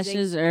are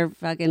amazing. are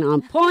fucking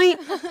on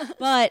point,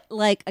 but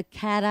like a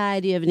cat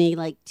eye. Do you have any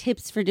like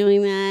tips for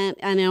doing that?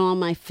 I know all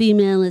my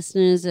female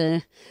listeners.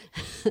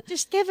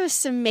 Just give us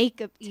some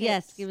makeup tips.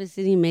 Yes, give us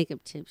any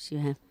makeup tips you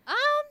have.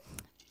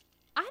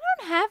 I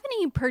don't have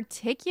any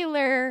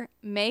particular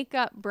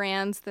makeup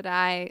brands that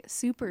I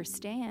super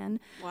stan.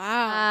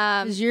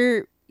 Wow. 'Cause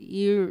you're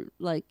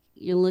like,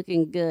 you're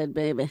looking good,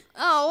 baby.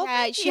 Oh, well, Yeah,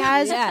 thank she you.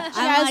 has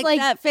I'm like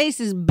that face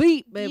is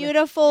beat, baby.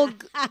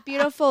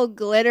 beautiful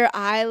glitter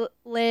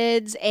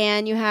eyelids,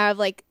 and you have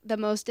like the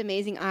most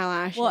amazing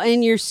eyelashes. Well,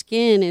 and your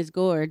skin is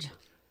gorge.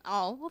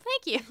 Oh, well,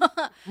 thank you.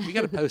 You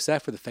got to post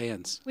that for the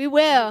fans. we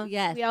will.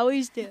 Yes. We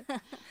always do.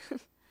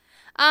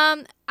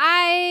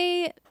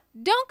 I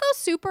don't go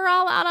super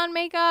all out on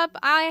makeup.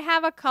 I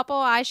have a couple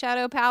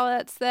eyeshadow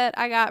palettes that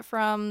I got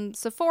from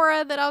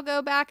Sephora that I'll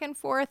go back and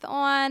forth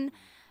on.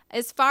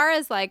 As far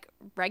as like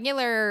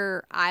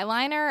regular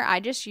eyeliner, I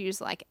just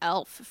use like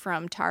e.l.f.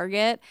 from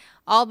Target.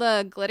 All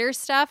the glitter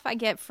stuff I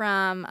get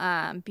from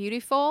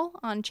Beautiful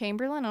on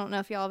Chamberlain. I don't know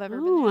if y'all have ever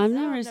been Oh, there. I've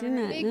never seen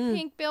that. Big no.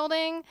 pink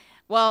building.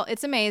 Well,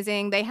 it's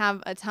amazing. They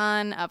have a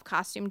ton of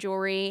costume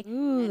jewelry,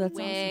 Ooh, and that's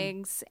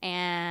wigs,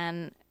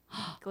 and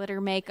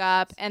glitter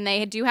makeup, and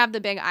they do have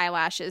the big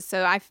eyelashes.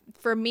 So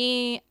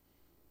the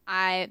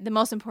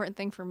most important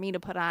thing for me to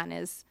put on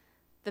is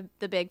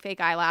the big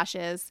fake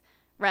eyelashes,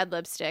 red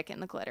lipstick,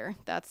 and the glitter.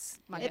 That's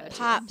my It go-to.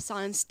 pops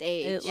on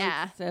stage. It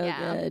Yeah, looks so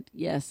yeah. good.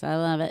 Yes, I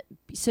love it.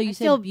 So you I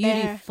said feel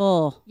bare.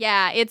 beautiful.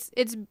 Yeah, it's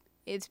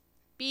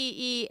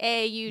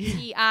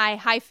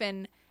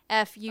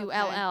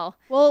BEAUTI-FULL.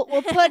 We'll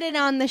put it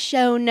on the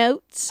show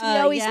notes. We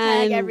always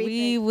tag and everything.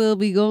 we will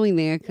be going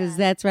there because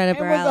that's right up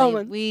And our we're alley.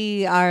 going.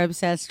 We are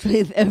obsessed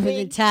with over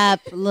the top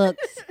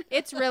looks.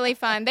 It's really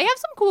fun. They have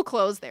some cool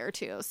clothes there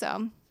too.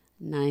 So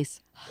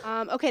Nice.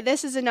 Okay,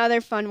 this is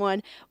another fun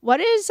one. What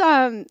is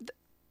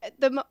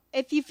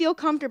if you feel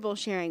comfortable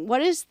sharing,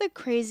 what is the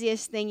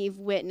craziest thing you've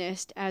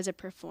witnessed as a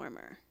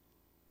performer?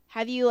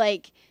 Have you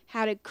like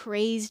had a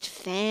crazed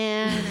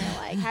fan or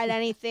like had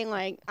anything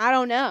like, I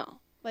don't know?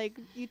 Like,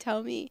 you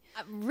tell me.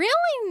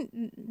 really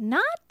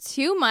not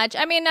too much.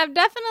 I mean, I've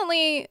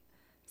definitely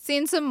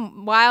seen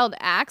some wild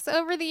acts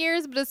over the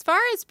years, but as far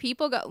as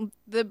people go,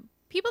 the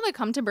people that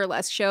come to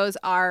burlesque shows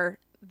are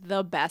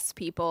the best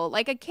people.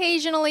 Like,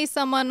 occasionally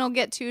someone will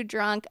get too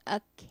drunk.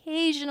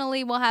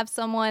 Occasionally we'll have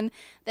someone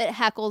that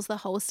heckles the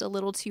host a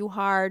little too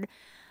hard.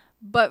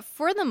 But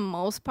for the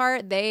most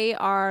part, they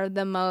are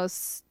the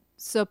most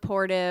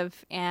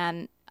supportive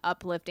and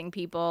uplifting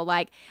people.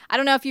 Like, I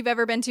don't know if you've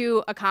ever been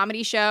to a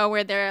comedy show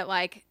where they're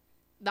like,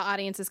 the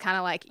audience is kind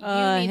of like, you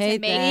need to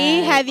make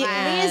Lee, that.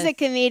 Lee is a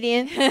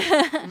comedian.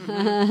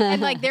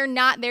 and like they're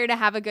not there to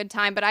have a good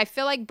time. But I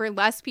feel like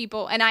burlesque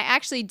people, and I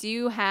actually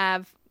do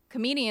have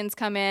comedians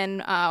come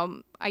in.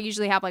 I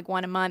usually have like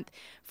one a month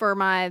for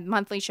my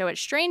monthly show at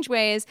Strange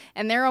Ways,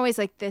 and they're always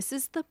like, this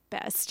is the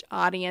best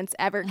audience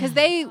ever, because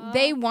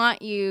they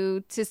want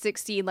you to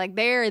succeed. Like,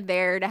 they're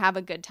there to have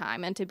a good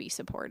time and to be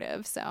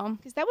supportive. So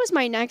Because that was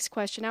my next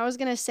question. I was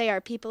going to say,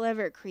 are people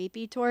ever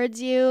creepy towards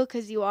you?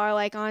 Because you are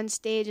like on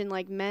stage and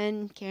like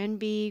men can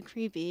be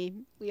creepy.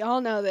 We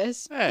all know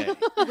this. Hey,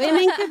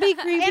 Women could be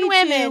creepy And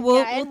women. too.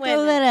 We'll and throw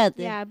women. that out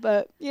there. Yeah,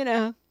 but you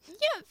know.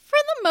 yeah, for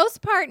the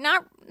most part,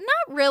 not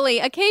really.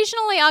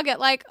 Occasionally I'll get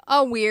like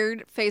a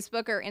weird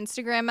Facebook or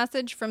Instagram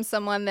message from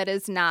someone that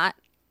is not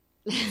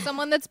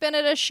someone that's been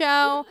at a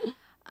show.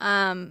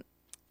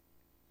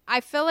 I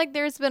feel like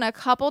there's been a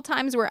couple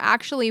times where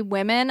actually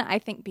women, I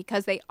think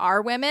because they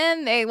are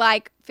women, they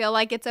like feel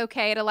like it's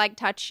okay to like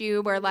touch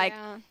you or like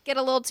Yeah. get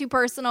a little too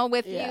personal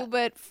with Yeah. you.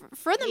 But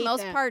for the Hate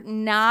most that. part,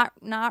 not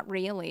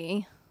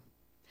really.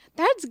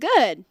 That's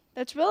good.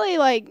 That's really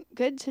like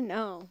good to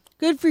know.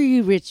 Good for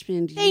you,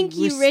 Richmond. Thank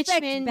you,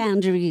 respect Richmond.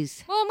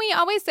 boundaries. Well, we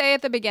always say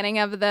at the beginning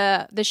of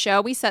the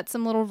show, we set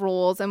some little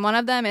rules, and one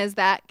of them is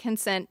that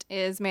consent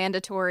is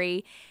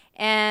mandatory.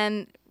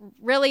 And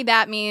really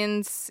that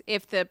means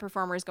if the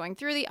performer is going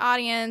through the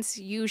audience,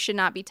 you should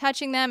not be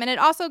touching them. And it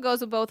also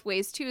goes both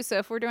ways too. So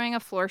if we're doing a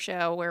floor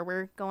show where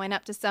we're going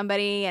up to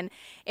somebody and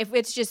if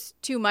it's just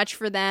too much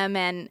for them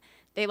and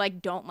they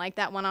like don't like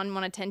that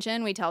one-on-one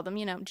attention, we tell them,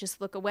 you know,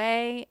 just look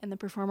away, and the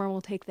performer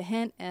will take the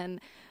hint and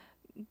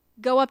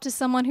go up to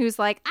someone who's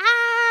like,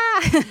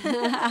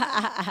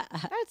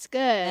 That's good.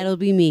 That'll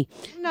be me.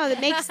 No, it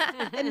makes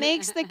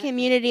the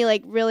community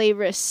like really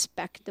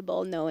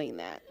respectable knowing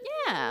that.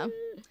 Yeah.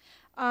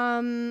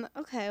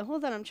 Okay,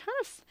 hold on. I'm trying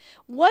to.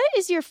 What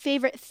is your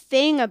favorite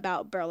thing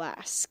about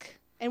burlesque,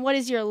 and what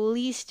is your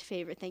least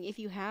favorite thing, if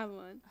you have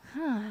one?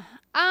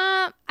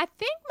 I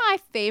think my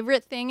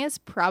favorite thing is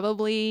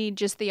probably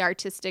just the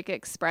artistic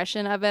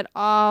expression of it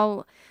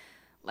all.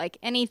 Like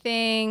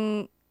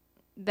anything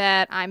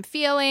that I'm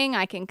feeling,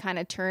 I can kind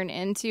of turn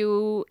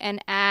into an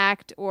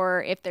act,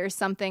 or if there's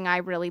something I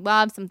really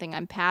love, something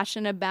I'm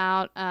passionate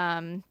about,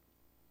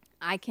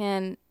 I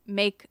can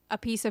make a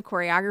piece of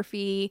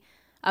choreography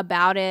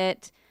about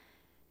it.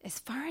 As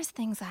far as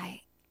things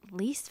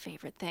least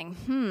favorite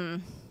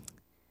thing,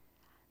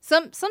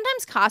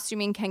 Sometimes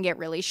costuming can get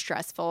really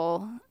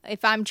stressful.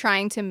 If I'm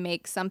trying to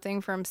make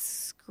something from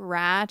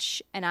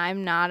scratch and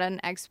I'm not an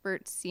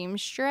expert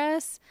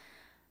seamstress,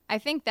 I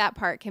think that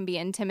part can be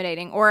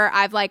intimidating. Or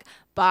I've like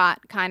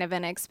bought kind of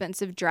an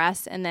expensive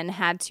dress and then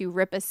had to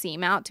rip a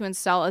seam out to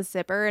install a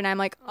zipper. And I'm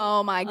like,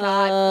 oh my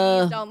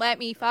God, please don't let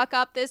me fuck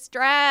up this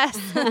dress.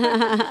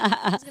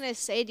 I was going to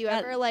say, do you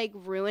ever like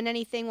ruin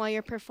anything while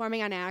you're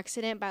performing on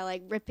accident by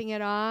like ripping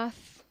it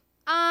off?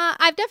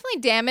 I've definitely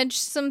damaged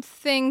some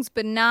things,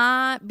 but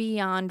not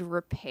beyond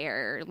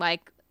repair.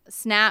 Like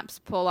snaps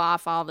pull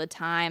off all the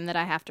time that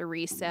I have to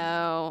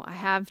resew. I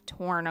have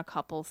torn a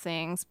couple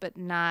things, but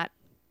not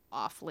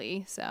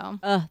awfully. So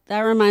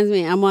that reminds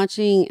me,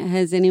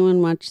 has anyone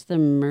watched the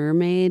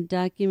mermaid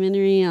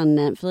documentary on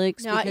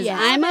Netflix? Not because yet.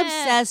 I'm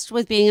obsessed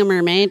with being a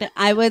mermaid.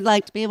 I would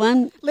like to be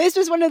one. Liz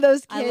was one of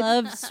those kids. I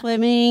love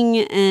swimming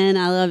and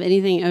I love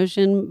anything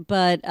ocean,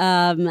 but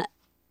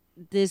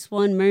this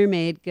one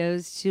mermaid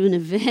goes to an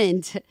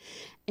event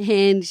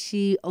and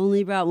she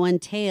only brought one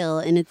tail,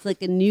 and it's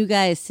like a new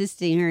guy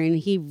assisting her, and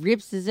he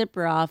rips the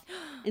zipper off,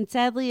 and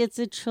sadly it's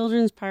a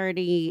children's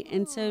party,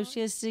 and so she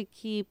has to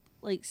keep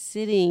like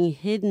sitting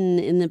hidden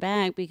in the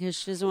back because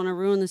she doesn't want to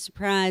ruin the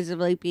surprise of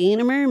like being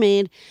a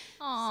mermaid.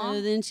 Aww.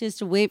 So then she has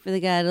to wait for the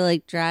guy to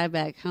like drive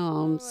back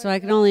home. So I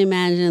can only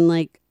imagine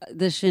like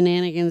the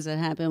shenanigans that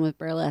happen with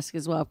burlesque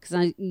as well,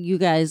 because you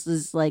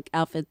guys' like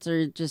outfits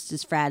are just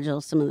as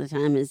fragile some of the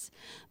time as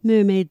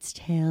mermaids'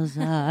 tails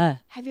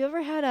are. Have you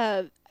ever had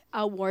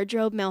a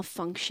wardrobe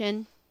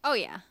malfunction? Oh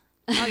yeah.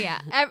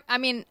 I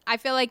mean, I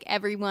feel like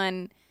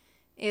everyone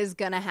is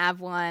gonna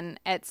have one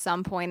at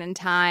some point in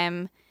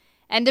time.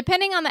 And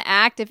depending on the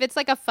act, if it's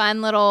like a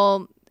fun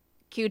little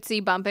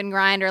cutesy bump and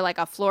grind or like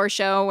a floor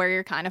show where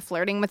you're kind of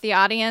flirting with the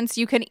audience,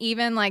 you can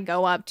even like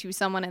go up to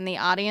someone in the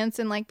audience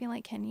and like be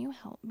like, can you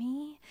help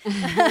me?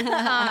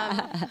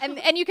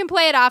 And you can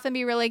play it off and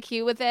be really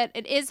cute with it.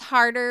 It is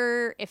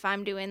harder if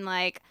I'm doing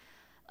like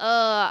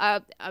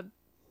a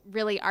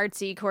really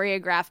artsy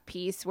choreographed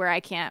piece where I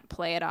can't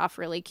play it off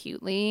really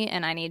cutely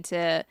and I need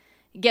to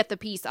get the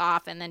piece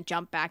off and then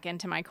jump back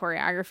into my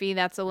choreography.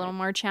 That's a little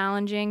more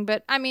challenging.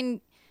 But I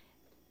mean,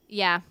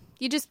 yeah,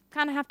 you just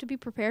kind of have to be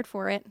prepared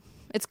for it.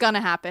 It's going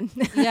to happen.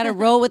 You got to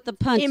roll with the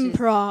punches.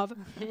 Improv.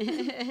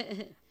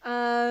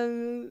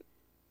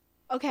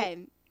 Okay.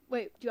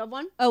 Wait, do you have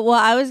one? Oh, well,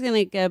 I was going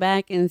to go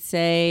back and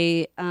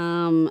say,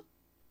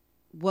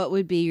 what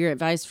would be your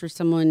advice for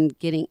someone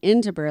getting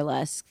into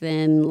burlesque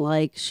then?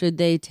 Like, should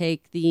they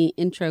take the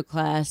intro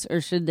class,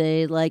 or should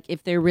they, like,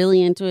 if they're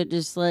really into it,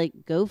 just, like,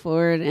 go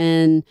for it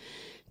and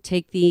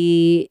take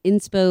the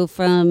inspo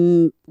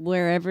from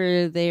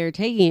wherever they're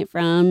taking it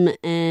from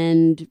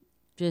and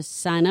just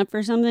sign up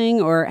for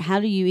something? Or how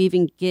do you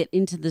even get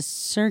into the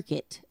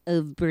circuit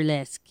of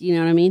burlesque? You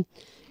know what I mean?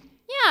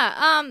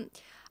 Yeah,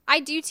 I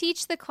do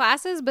teach the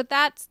classes, but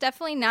that's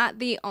definitely not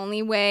the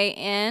only way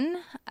in.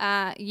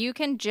 You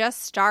can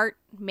just start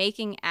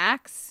making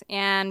acts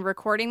and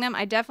recording them.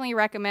 I definitely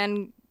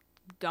recommend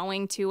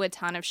going to a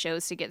ton of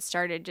shows to get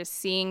started, just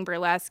seeing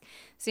burlesque,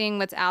 seeing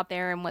what's out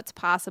there and what's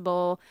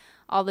possible,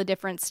 all the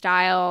different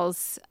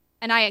styles.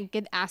 And I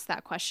get asked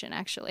that question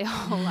actually a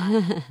whole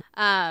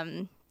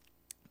lot.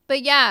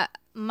 But yeah,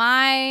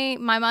 my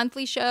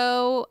monthly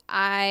show,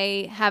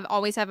 I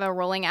always have a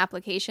rolling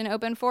application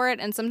open for it.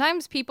 And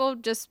sometimes people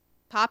just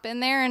pop in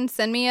there and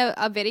send me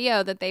a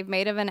video that they've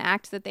made of an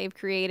act that they've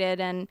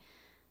created. And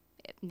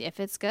if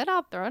it's good,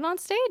 I'll throw it on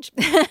stage.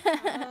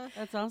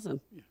 That's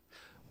awesome.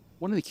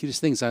 One of the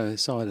cutest things I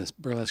saw at a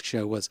burlesque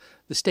show was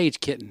the stage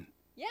kitten.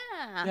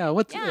 Yeah.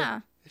 Yeah.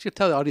 You should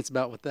tell the audience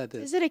about what that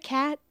is. Is it a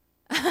cat?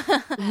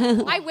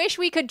 I wish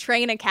we could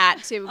train a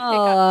cat to pick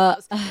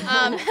up those.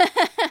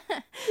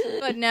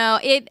 But no,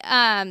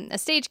 a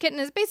stage kitten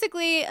is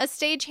basically a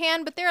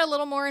stagehand, but they're a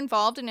little more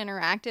involved and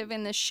interactive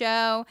in the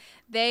show.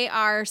 They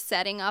are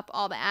setting up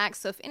all the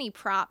acts, so if any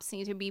props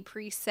need to be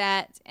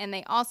preset, and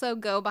they also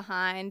go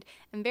behind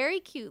and very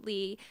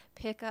cutely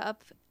pick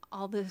up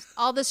all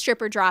the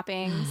stripper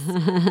droppings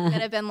that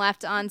have been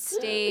left on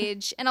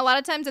stage. And a lot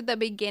of times at the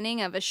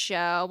beginning of a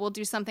show, we'll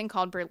do something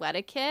called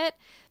burlesque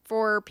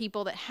for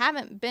people that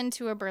haven't been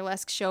to a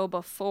burlesque show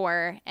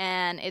before.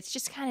 And it's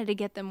just kind of to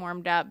get them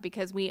warmed up,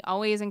 because we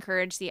always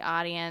encourage the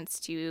audience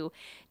to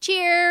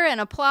cheer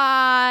and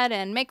applaud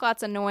and make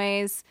lots of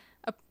noise,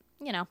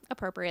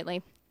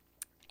 appropriately.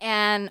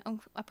 And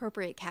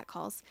appropriate cat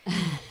calls.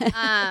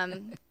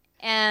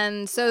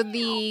 And so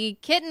the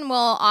kitten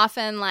will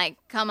often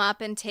come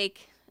up and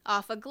take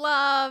off a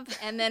glove,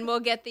 and then we'll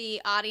get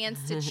the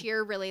audience to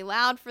cheer really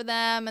loud for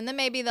them, and then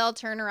maybe they'll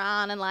turn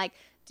around and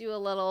do a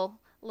little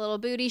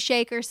booty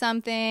shake or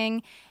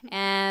something,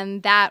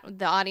 and that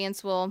the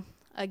audience will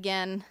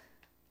again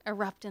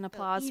erupt in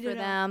applause for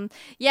them.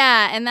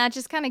 Yeah, and that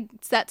just kind of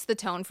sets the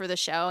tone for the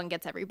show and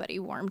gets everybody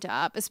warmed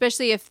up,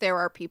 especially if there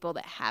are people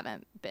that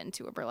haven't been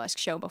to a burlesque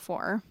show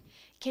before.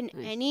 Can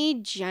any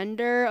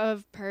gender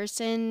of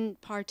person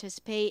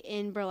participate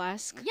in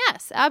burlesque?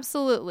 Yes,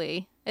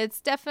 absolutely.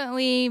 It's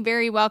definitely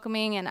very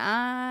welcoming, and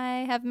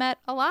I have met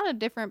a lot of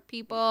different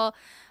people,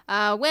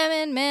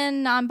 women,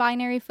 men,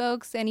 non-binary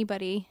folks,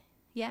 anybody.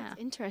 Yeah.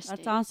 That's interesting.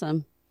 That's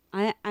awesome.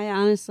 I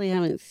honestly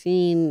haven't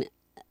seen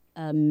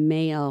a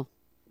male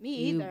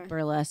do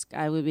burlesque.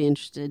 I would be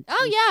interested to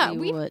see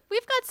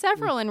we've got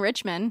several in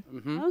Richmond.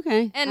 Mm-hmm.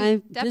 Okay. And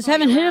I just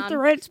haven't hit up the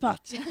right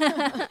spots.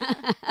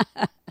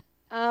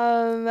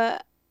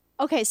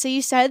 Okay, so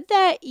you said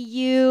that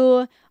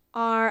you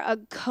are a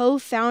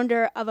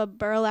co-founder of a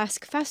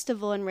burlesque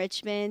festival in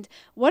Richmond.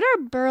 What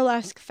are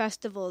burlesque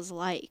festivals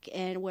like,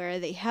 and where are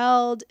they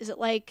held? Is it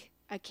like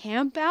a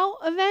camp out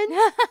event? No,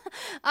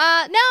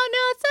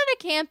 it's not a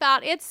camp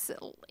out. It's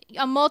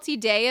a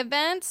multi-day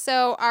event.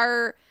 So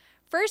our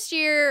first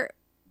year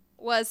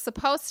was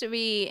supposed to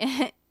be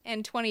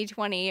in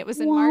 2020. It was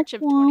in March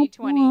of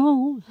 2020.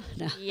 No.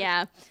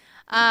 Yeah.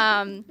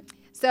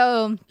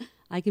 So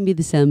I can be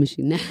the sound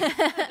machine now.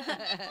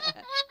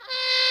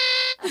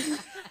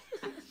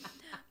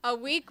 a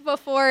week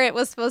before it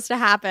was supposed to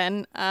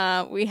happen,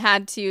 we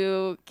had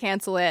to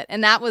cancel it.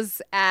 And that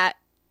was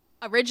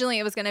originally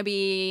it was going to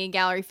be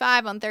Gallery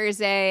 5 on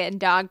Thursday and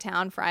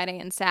Dogtown Friday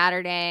and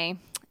Saturday.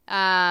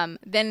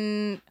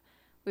 Then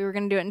we were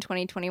going to do it in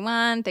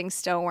 2021. Things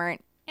still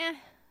weren't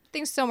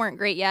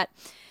great yet.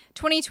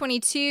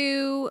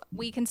 2022,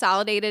 we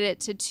consolidated it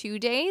to 2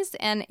 days,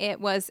 and it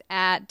was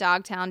at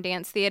Dogtown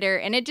Dance Theater,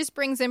 and it just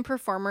brings in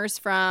performers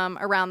from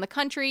around the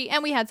country,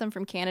 and we had some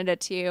from Canada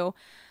too,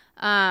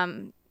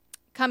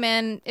 come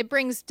in. It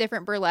brings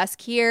different burlesque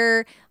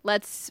here,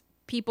 lets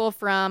people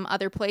from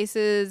other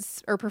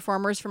places or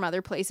performers from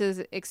other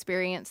places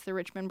experience the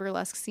Richmond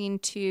burlesque scene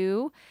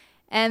too.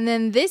 And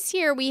then this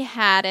year we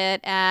had it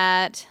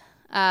at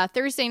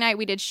Thursday night.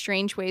 We did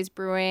Strange Ways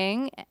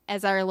Brewing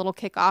as our little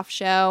kickoff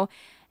show.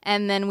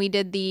 And then we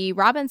did the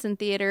Robinson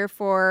Theater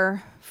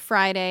for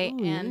Friday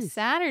and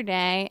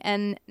Saturday.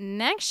 And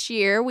next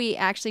year, we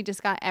actually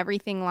just got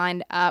everything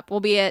lined up.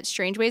 We'll be at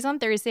Strange Ways on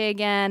Thursday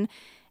again.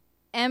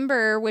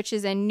 Ember, which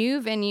is a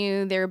new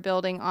venue they're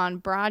building on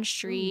Broad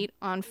Street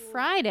on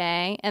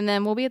Friday. And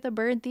then we'll be at the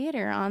Bird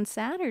Theater on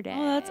Saturday.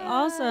 Oh, that's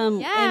awesome.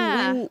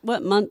 Yeah. And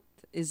what month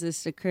is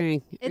this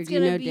occurring? It's do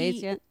you know be,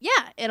 dates yet?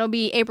 Yeah, it'll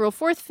be April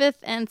 4th, 5th,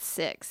 and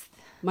 6th.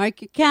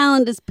 Mark your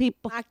calendars,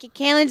 people. Mark your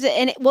calendars,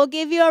 and we'll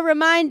give you a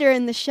reminder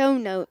in the show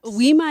notes.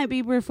 We might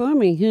be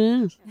performing.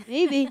 Who knows?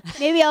 Maybe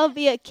I'll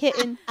be a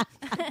kitten.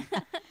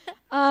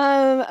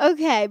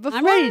 Okay.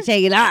 I'm ready to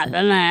take it off.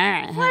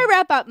 Before I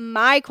wrap up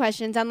my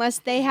questions, unless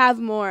they have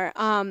more.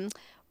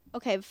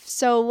 Okay.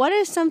 So, what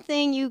is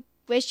something you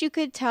wish you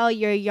could tell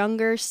your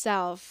younger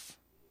self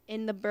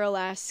in the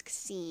burlesque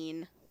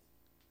scene?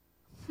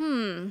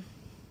 I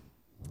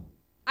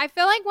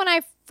feel like when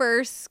I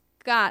first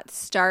got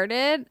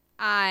started,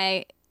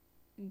 I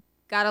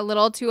got a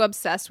little too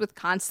obsessed with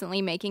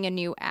constantly making a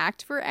new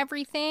act for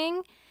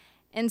everything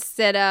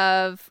instead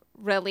of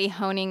really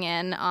honing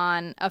in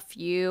on a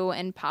few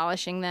and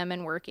polishing them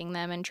and working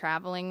them and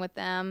traveling with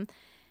them.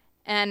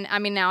 And I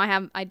mean,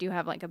 now I do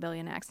have like a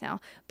billion acts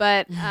now,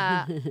 but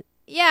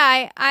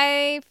yeah,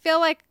 I feel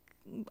like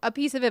a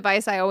piece of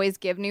advice I always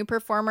give new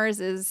performers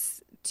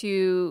is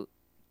to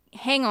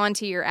hang on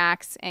to your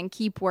acts and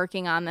keep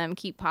working on them,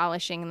 keep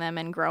polishing them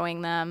and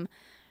growing them,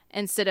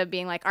 instead of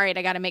being like, all right,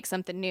 I got to make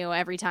something new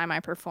every time I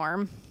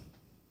perform.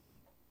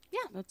 Yeah.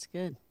 That's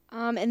good.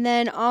 And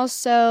then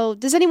also,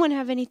 does anyone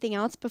have anything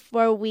else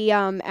before we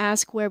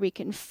ask where we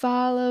can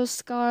follow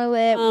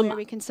Scarlet, where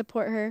we can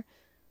support her?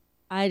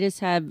 I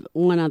just have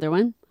one other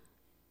one.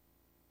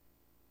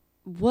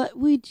 What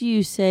would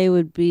you say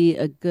would be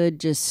a good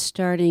just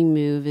starting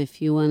move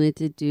if you wanted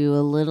to do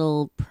a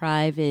little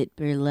private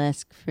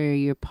burlesque for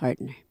your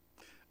partner?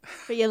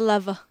 For your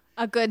lover.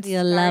 A good Be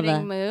a lover.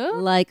 starting move.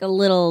 Like a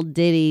little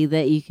ditty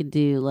that you could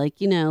do, like,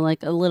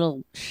 like a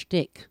little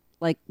shtick.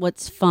 Like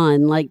what's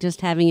fun, like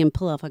just having him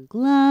pull off a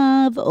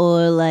glove,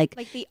 or like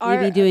the art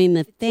maybe doing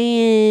the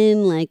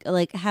fan.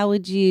 Like how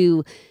would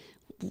you?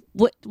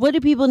 What do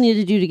people need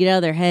to do to get out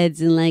of their heads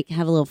and like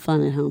have a little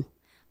fun at home?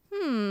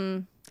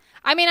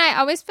 I mean, I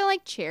always feel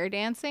like chair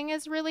dancing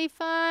is really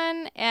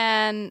fun,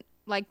 and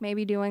like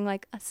maybe doing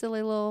like a fun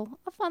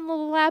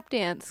little lap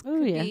dance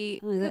could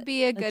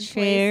be a good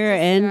chair place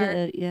to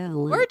and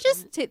start. Or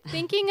just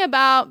thinking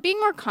about being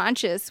more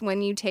conscious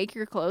when you take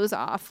your clothes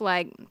off.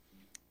 Like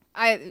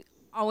I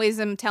always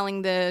am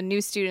telling the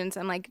new students,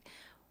 I'm like,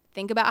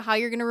 think about how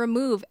you're going to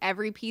remove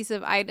every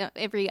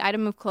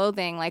item of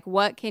clothing. Like,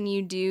 what can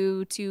you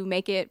do to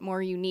make it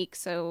more unique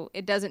so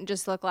it doesn't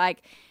just look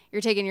like you're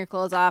taking your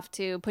clothes off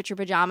to put your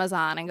pajamas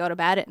on and go to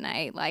bed at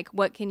night? Like,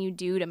 what can you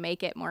do to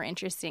make it more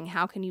interesting?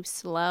 How can you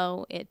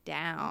slow it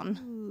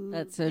down?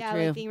 That's so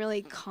true. Like being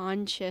really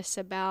conscious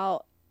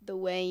about the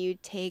way you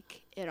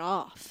take it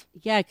off.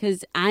 Yeah,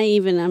 because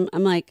I'm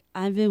like,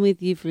 I've been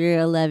with you for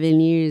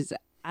 11 years.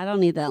 I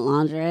don't need that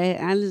lingerie.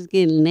 I'm just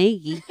getting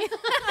naked.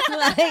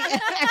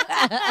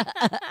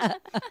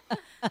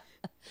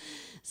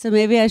 So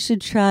maybe I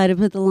should try to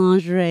put the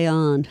lingerie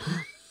on.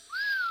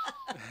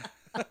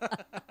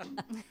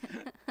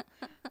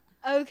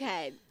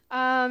 Okay.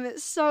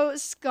 So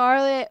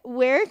Scarlet,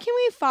 where can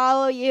we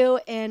follow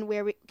you, and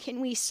can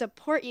we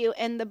support you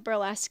in the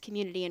burlesque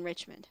community in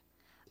Richmond?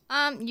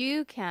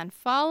 You can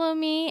follow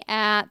me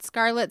at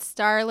Scarlet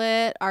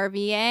Starlet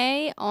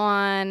RVA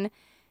on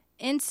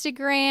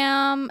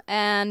Instagram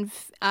and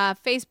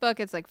Facebook.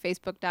 It's like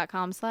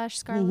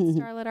facebook.com/Scarlet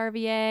Starlet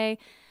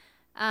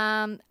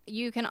RVA.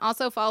 You can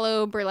also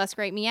follow Burlesque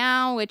Right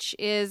Meow, which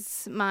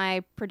is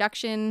my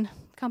production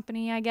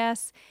company, I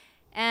guess.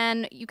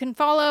 And you can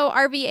follow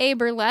RVA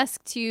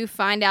Burlesque to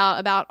find out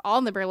about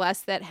all the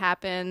burlesque that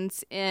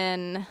happens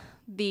in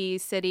the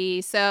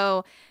city.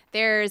 So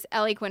there's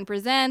Ellie Quinn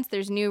Presents,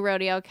 there's New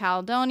Rodeo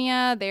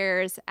Caledonia,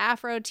 there's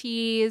Afro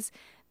Tees,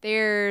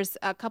 there's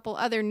a couple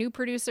other new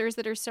producers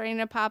that are starting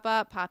to pop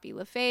up. Poppy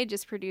LaFay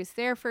just produced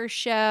their first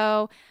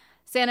show.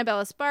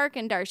 Santabella Spark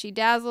and Darcy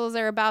Dazzles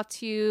are about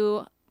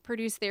to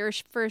produce their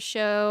first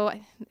show.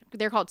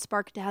 They're called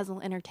Spark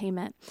Dazzle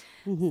Entertainment.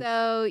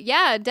 So,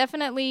 yeah,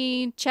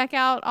 definitely check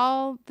out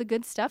all the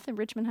good stuff that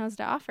Richmond has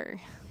to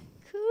offer.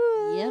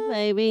 Cool. Yeah,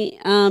 baby.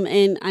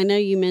 And I know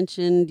you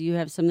mentioned you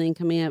have something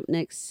coming up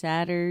next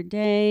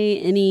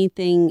Saturday.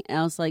 Anything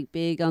else like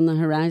big on the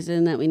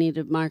horizon that we need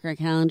to mark our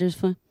calendars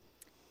for?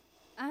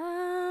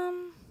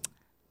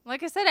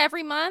 Like I said,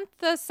 every month,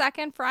 the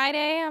second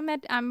Friday,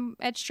 I'm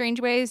at Strange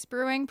Ways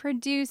Brewing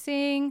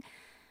producing.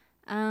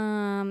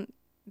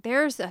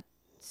 There's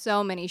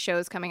so many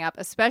shows coming up,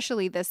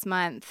 especially this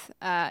month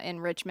in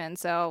Richmond.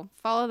 So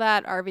follow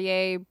that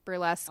RVA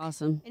Burlesque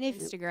Awesome.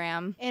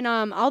 Instagram. And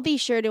I'll be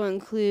sure to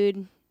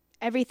include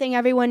everything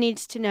everyone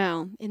needs to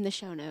know in the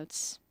show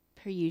notes,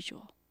 per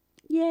usual.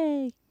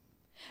 Yay.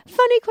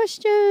 Funny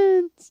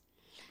questions.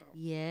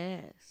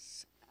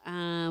 Yes.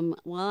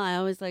 Well, I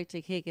always like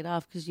to kick it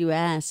off because you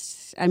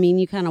asked. I mean,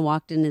 you kind of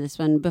walked into this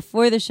one.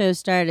 Before the show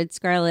started,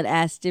 Scarlet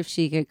asked if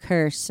she could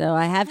curse. So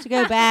I have to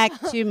go back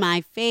to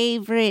my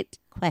favorite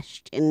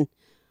question.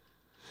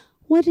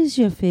 What is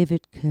your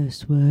favorite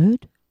curse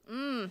word?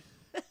 Oh,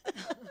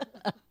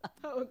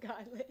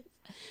 God.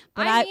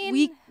 But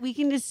we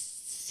can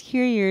just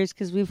hear yours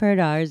because we've heard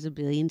ours a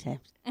billion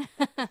times.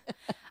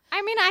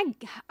 I mean,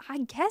 I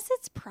guess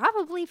it's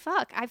probably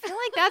fuck. I feel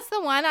like that's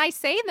the one I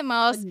say the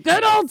most.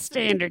 Good old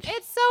standard.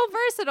 It's so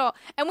versatile.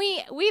 And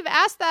we've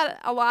asked that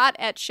a lot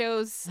at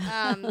shows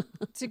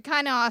to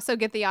kind of also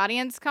get the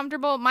audience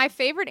comfortable. My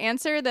favorite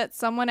answer that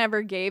someone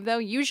ever gave, though,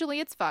 usually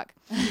it's fuck.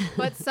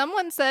 But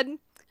someone said,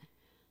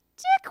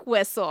 dick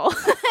whistle.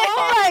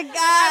 Oh, my God.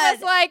 I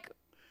was like,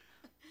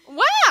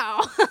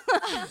 wow.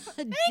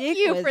 Thank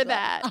you whistle. for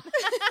that.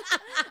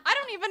 I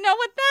don't even know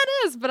what that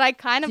is, but I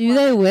kind of Do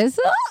they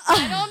whistle?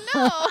 I don't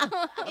know.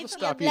 I'll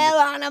stop you. Blow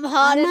on them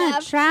hard I'm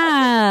enough.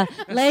 gonna try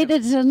later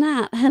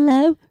tonight.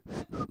 Hello?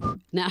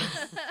 No.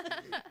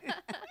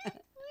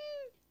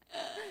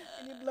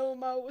 And you blow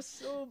them out with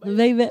so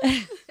Baby.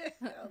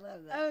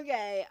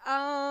 Okay,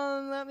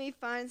 let me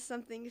find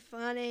something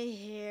funny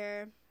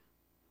here.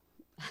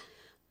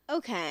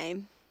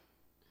 Okay.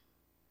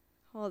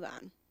 Hold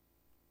on.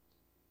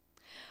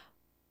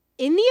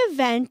 In the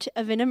event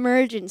of an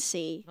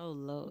emergency, Oh,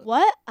 Lord.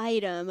 what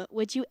item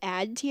would you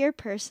add to your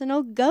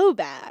personal go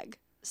bag?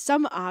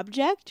 Some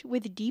object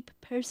with deep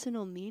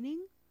personal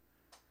meaning?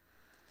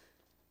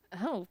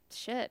 Oh,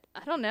 shit.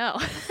 I don't know.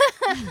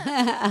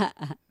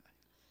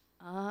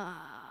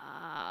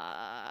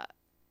 I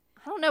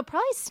don't know.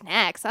 Probably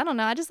snacks. I don't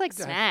know. I just like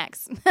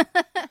snacks.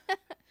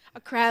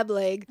 A crab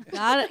leg.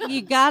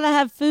 You gotta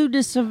have food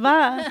to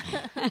survive.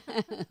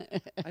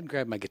 I'd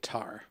grab my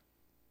guitar.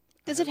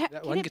 Does it That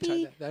can one it guitar,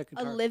 be that a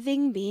guitar.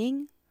 living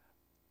being?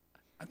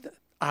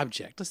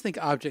 Object. Let's think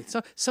object.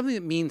 Something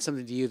that means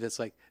something to you that's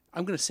like,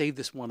 I'm going to save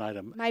this one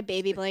item. My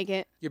baby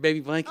blanket. Your baby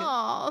blanket?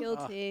 Aw.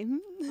 Guilty.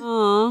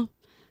 Aw.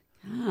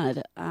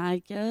 God,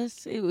 I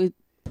guess it would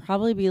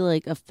probably be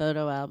like a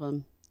photo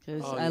album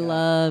because Oh, I yeah.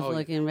 love Oh, yeah.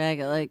 looking back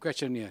at like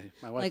Gretchen, yeah,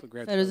 my wife would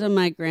grab photos of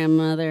my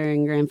grandmother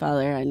and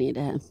grandfather. I need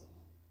to have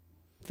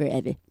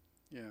forever.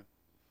 Yeah.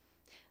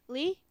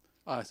 Lee,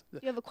 Uh, do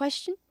you have a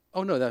question?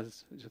 oh no,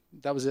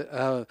 that was it.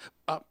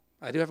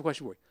 I do have a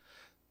question for you.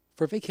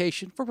 For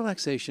vacation, for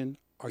relaxation,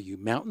 are you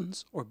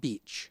mountains or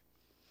beach?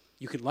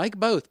 You can like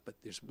both, but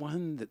there's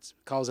one that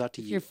calls out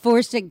to If you. you're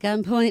forced at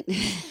gunpoint.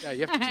 Yeah,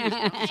 you have to choose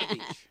mountains or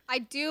beach. I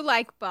do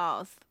like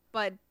both,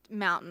 but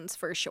mountains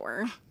for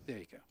sure. There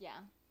you go. Yeah.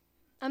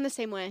 I'm the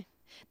same way.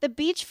 The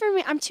beach for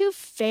me, I'm too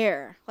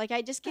fair. Like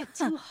I just get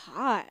too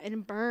hot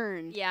and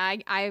burned. Yeah,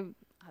 I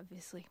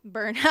obviously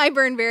burn. I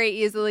burn very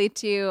easily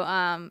too.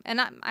 And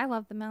I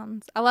love the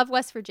mountains. I love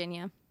West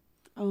Virginia.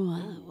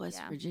 West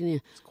yeah. Virginia.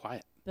 It's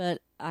quiet.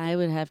 But I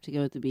would have to go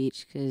with the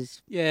beach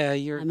because Yeah,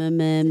 you're I'm a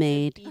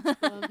mermaid. Beach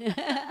club.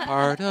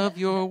 part of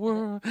your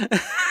world. Don't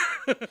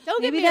get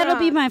Maybe me that'll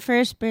be wrong. my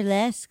first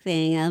burlesque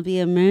thing. I'll be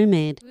a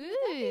mermaid.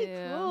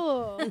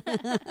 Cool.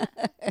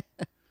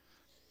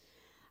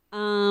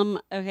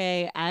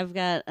 Okay, I've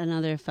got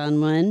another fun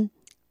one.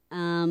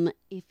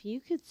 If you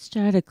could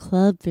start a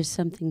club for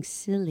something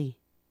silly,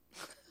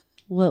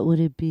 what would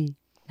it be?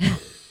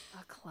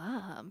 A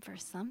club for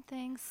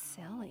something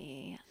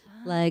silly.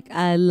 Like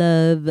I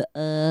love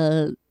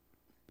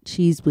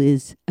Cheese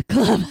Whiz, a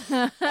club.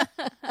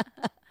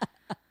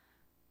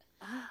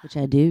 Which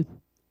I do.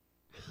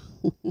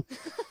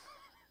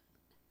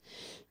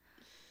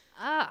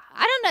 I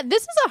don't know.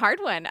 This is a hard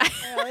one.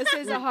 Oh, this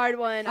is a hard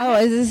one. Oh,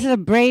 is this a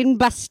brain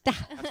buster?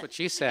 That's what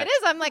she said. It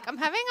is. I'm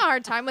having a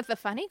hard time with the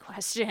funny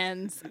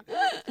questions.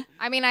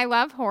 I mean, I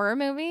love horror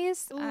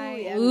movies. Ooh, I,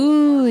 yeah.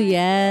 Ooh,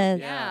 yes.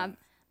 yeah.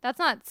 That's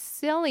not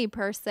silly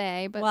per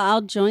se, but Well,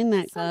 I'll join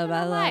that club. something I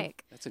I love.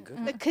 like. That's a good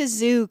one. The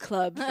kazoo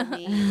club for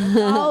me.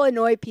 I'll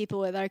annoy people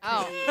with our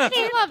Oh, kazoo.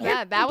 I love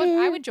that.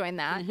 I would join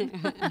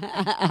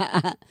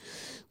that.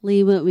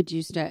 Lee, what would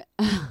you start?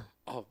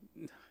 Oh,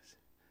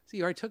 see,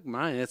 you already took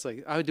mine. It's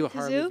like I would do a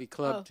horror Kazoo? movie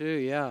club Oh. too.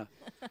 Yeah.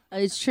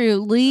 It's true.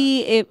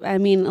 Lee,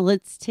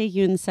 let's take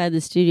you inside the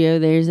studio.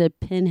 There's a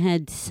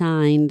Pinhead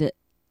signed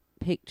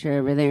picture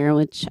over there,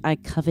 which I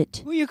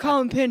covet. Who you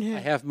calling I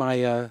Pinhead? have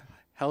my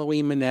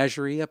Halloween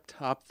menagerie up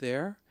top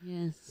there.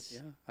 Yes.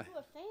 Yeah. A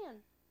fan.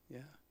 Yeah.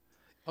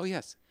 Oh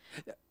yes.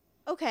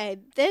 Okay,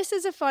 this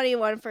is a funny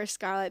one for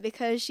Scarlet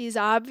because she's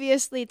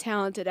obviously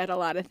talented at a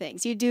lot of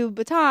things. You do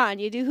baton,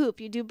 you do hoop,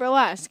 you do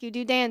burlesque, you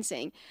do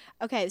dancing.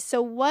 Okay,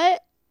 so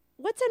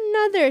what's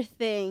another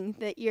thing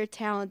that you're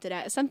talented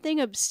at? Something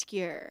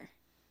obscure.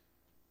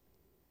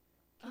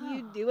 Can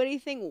you do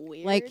anything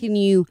weird? Like, can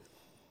you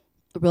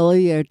roll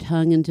your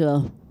tongue into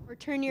a or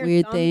turn your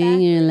weird thumb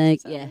thing? You're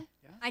backwards? like, yeah.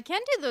 I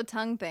can do the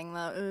tongue thing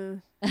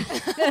though.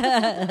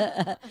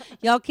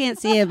 Y'all can't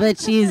see it, but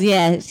she's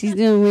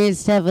doing weird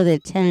stuff with her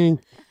tongue.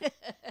 I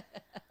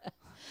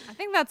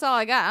think that's all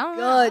I got. I don't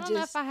know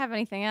Gorgeous. if I have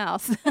anything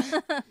else. Do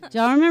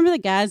y'all remember the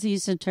guys who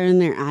used to turn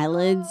their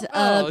eyelids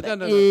up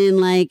no.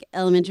 in like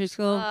elementary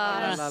school?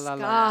 La, la, la, la.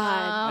 God.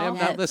 I am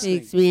that not listening.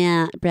 freaks me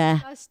out, bruh.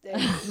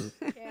 Disgusting.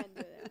 Can't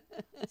do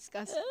that.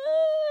 Disgusting.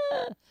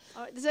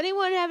 All right, does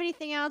anyone have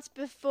anything else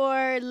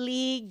before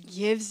Lee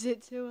gives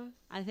it to us?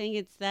 I think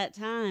it's that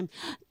time.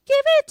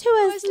 Give it to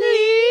us,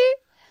 Lee.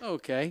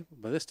 Okay,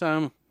 but this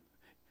time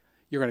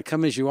you're going to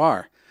come as you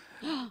are.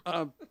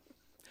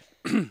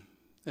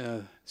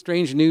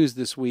 Strange news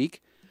this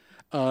week.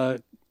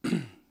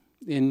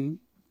 In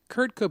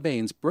Kurt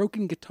Cobain's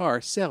broken guitar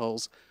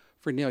sells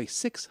for nearly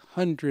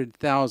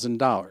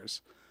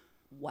 $600,000.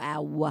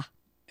 Wow.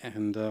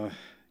 And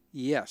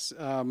yes,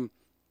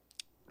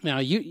 now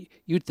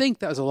you'd think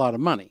that was a lot of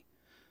money.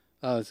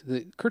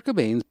 Kurt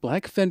Cobain's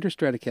black Fender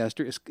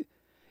Stratocaster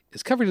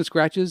is covered in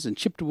scratches and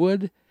chipped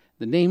wood.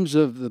 The names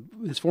of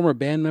his former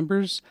band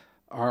members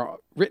are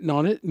written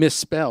on it,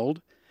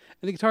 misspelled.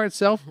 And the guitar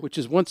itself, which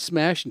is once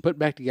smashed and put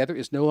back together,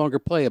 is no longer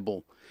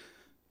playable.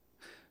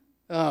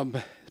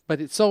 But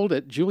it sold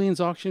at Julian's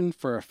auction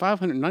for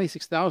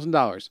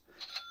 $596,000.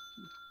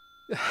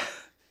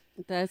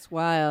 That's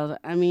wild.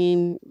 I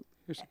mean,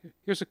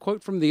 Here's a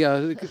quote from the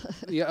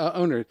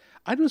owner.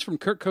 Items from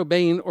Kurt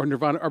Cobain or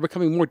Nirvana are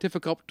becoming more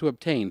difficult to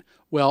obtain.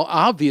 Well,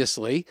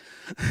 obviously.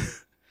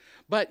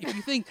 But if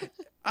you think,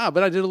 but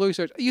I did a little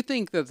research. You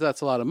think that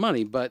that's a lot of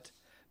money, but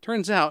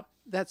turns out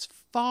that's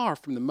far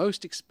from the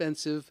most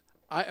expensive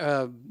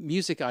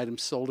music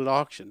items sold at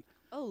auction.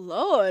 Oh,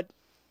 Lord.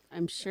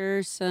 I'm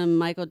sure some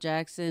Michael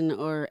Jackson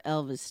or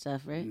Elvis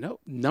stuff, right? No,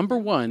 number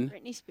one,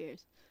 Britney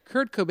Spears.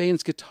 Kurt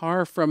Cobain's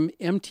guitar from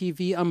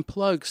MTV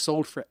Unplugged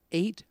sold for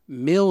 $8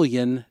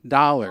 million.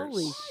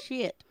 Holy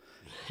shit.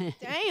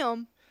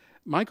 Damn.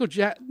 Michael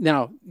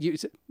Now,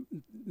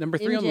 number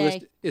 3 on the MJ.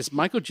 list is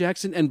Michael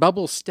Jackson and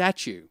Bubbles'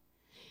 statue.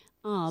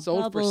 Oh,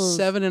 Sold Bubbles.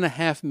 for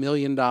 $7.5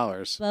 million.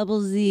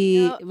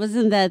 Bubblesy. No.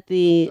 Wasn't that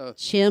the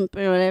chimp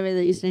or whatever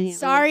that used to hang?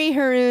 Sorry,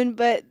 Haroon,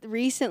 but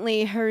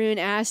recently Haroon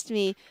asked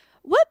me,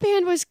 what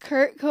band was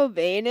Kurt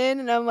Cobain in?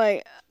 And I'm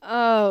like,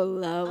 oh,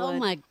 Lord. Oh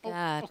my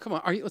God. Oh, come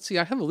on. Let's see.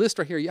 I have a list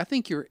right here. I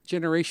think you're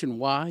Generation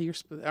Y.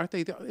 Aren't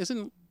they?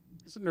 Isn't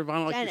Isn't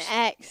Nirvana like Gen your...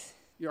 X.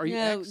 Are you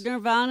No, X?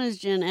 Nirvana's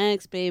Gen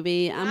X,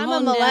 baby. I'm a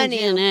holding down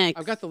millennial. Gen X.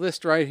 I've got the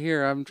list right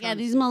here. I'm trying Yeah, to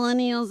these see.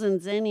 millennials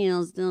and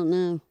zennials don't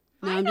know.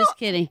 No, I'm just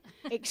kidding.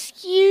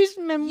 Excuse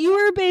me. You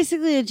were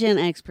basically a Gen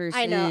X person.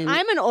 I know.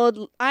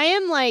 I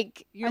am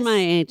like. You're my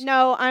age.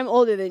 No, I'm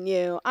older than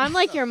you. I'm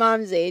like your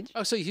mom's age.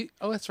 Oh, so you...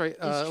 Oh, that's right. It's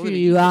true, Olivia,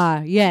 you just-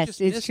 are. Yes,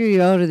 just it's missed- true.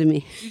 You're older than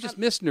me. You just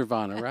missed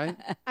Nirvana, right?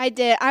 I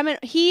did.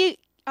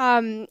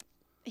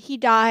 He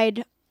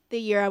died the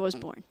year I was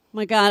born.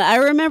 My God, I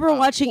remember Oh.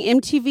 watching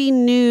MTV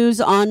News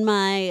on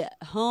my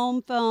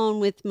home phone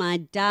with my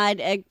dyed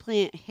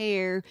eggplant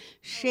hair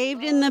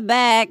shaved in the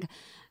back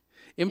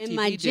and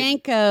my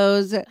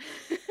Jankos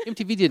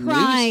MTV did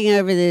crying news.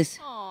 over this.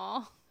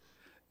 Aw.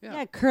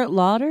 Yeah, Kurt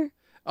Lauder.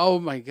 Oh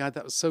my God,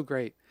 that was so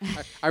great.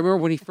 I remember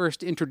when he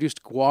first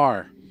introduced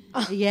Guar.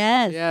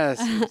 Yes.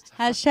 Yes.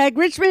 Hashtag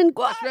Richmond.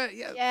 That's right.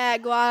 Yes. Yeah,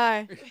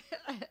 Guar.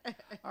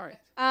 All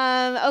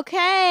right.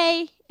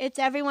 Okay. It's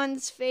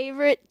everyone's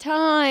favorite Oh,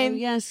 time.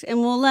 yes, and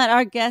we'll let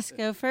our guest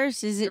go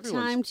first. Is it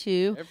Everyone's- time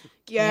to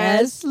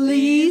Guess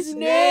Lee's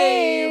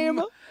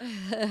name.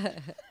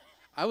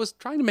 I was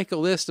trying to make a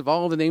list of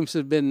all the names that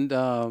have been.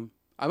 I'm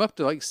up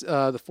to like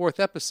the 4th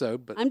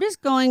episode, but I'm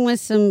just going with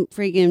some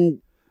freaking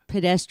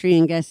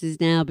pedestrian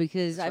guesses now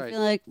because That's I right. feel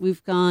like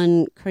we've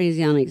gone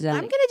crazy on I'm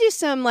exotic. gonna do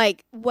some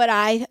like what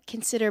I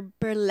consider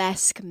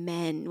burlesque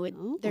men. What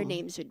their Oh.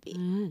 names would be.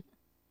 All right.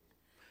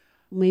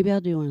 Maybe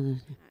I'll do one of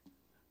those.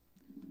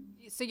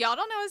 So y'all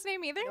don't know his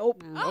name either?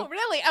 Nope. Oh,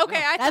 really?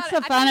 Okay. I That's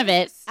thought, the fun of was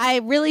it. just- I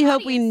really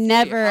hope we audience.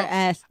 never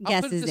I'll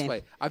guess put it his this name.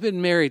 way: I've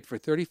been married for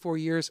 34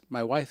 years.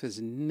 My wife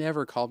has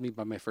never called me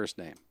by my first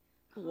name.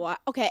 What?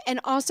 Okay, and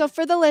also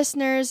for the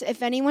listeners,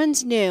 if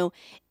anyone's new,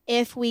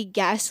 if we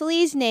guess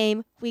Lee's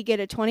name, we get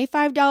a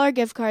 $25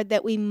 gift card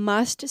that we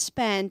must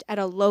spend at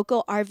a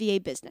local RVA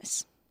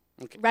business.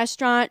 Okay.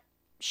 Restaurant,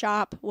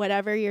 shop,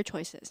 whatever your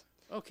choice is.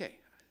 Okay.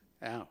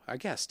 Now I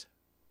guessed.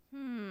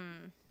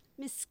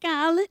 Miss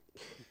Scarlet.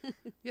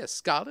 Yes,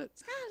 Scarlet.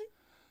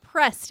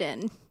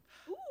 Preston.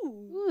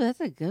 Ooh, that's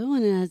a good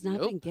one. It has not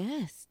been Nope.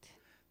 guessed.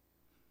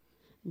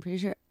 I'm pretty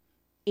sure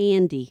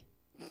Andy.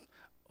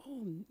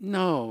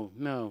 Oh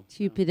no.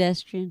 Too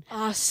pedestrian.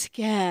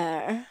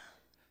 Oscar.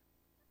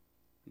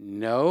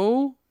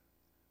 No.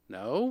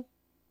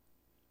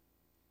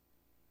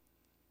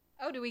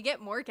 Oh, do we get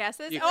more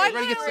guesses? You- Oh, I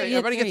everybody gets thought three. we were-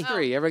 Everybody gets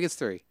three. Everybody gets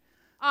three.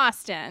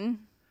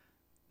 Austin.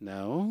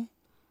 No.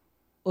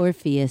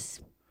 Orpheus.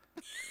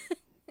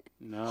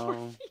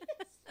 No.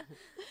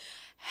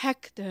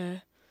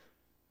 Hector.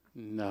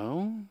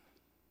 No.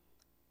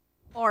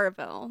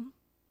 Orville.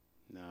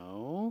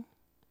 No.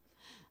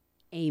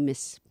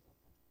 Amos.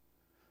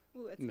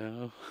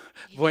 No.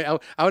 Boy,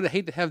 I would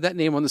hate to have that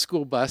name on the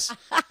school bus.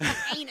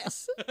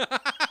 Anus.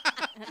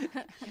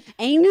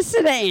 Amos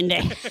and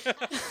Andy.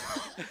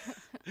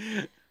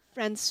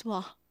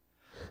 Francois.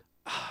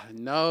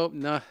 No.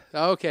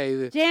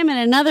 Okay. Jamming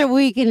another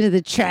week into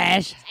the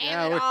trash.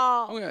 Yeah,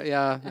 I'm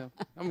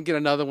gonna get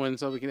another one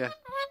so we can.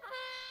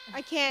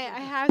 I can't. I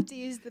have to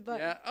use the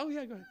button. Yeah. Oh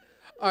yeah. Go ahead.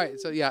 All right.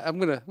 So yeah, I'm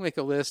gonna make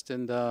a list,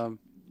 and I'll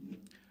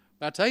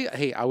tell you.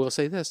 Hey, I will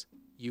say this: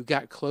 you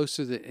got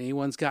closer than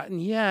anyone's gotten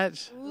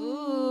yet.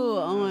 Ooh,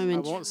 oh, I'm I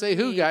won't say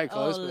who got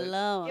close, Oh, but-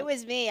 Lord. It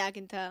was me, I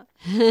can tell.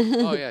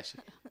 Oh yeah.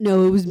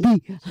 No, it was me.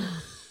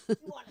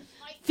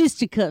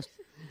 Fisticuffs.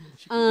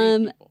 She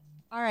can read people.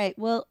 All right.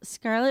 Well,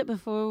 Scarlet,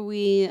 before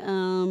we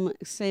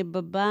say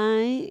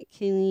bye-bye,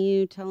 can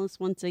you tell us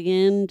once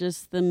again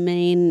just the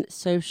main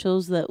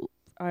socials that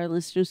our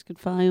listeners could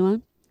follow you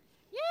on?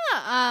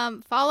 Yeah,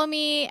 follow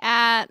me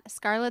at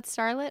Scarlet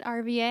Starlet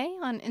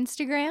RVA on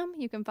Instagram.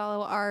 You can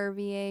follow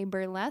RVA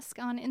Burlesque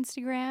on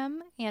Instagram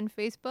and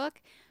Facebook,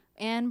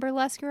 and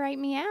Burlesque Right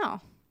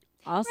Meow.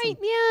 Awesome. Right,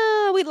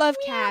 meow. We love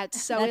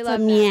cats, so we That's love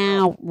a them.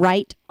 meow,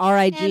 right?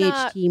 And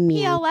RIGHT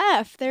meow.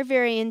 PLF, they're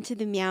very into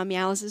the meow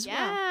meows as well.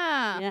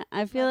 Yeah. Yeah,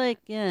 I feel like,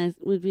 it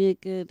would be a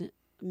good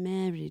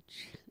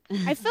marriage.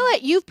 I feel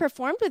like you've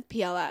performed with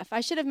PLF. I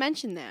should have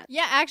mentioned that.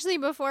 Yeah, actually,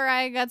 before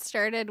I got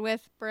started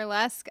with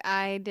Burlesque,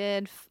 I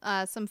did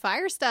some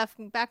fire stuff.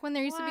 Back when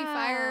there used to be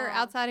fire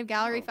Wow. outside of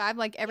Gallery 5,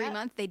 like every Yep.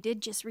 month, they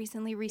did just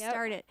recently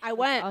restart it. I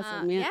went.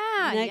 Awesome. Yeah,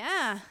 Next-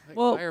 yeah. Like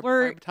Well, fire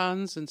we're-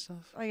 batons and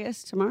stuff. I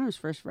guess tomorrow's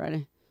First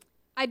Friday.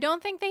 I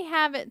don't think they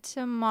have it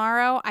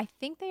tomorrow. I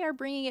think they are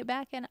bringing it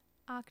back in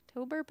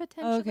October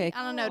potentially. Okay,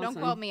 I don't know. Don't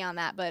awesome. quote me on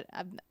that, but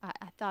I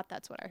thought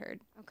that's what I heard.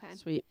 Okay.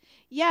 Sweet.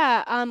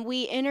 Yeah,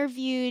 we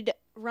interviewed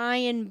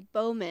Ryan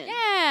Bowman. Yeah.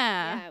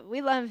 Yeah,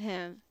 we love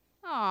him.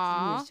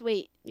 Aw. You're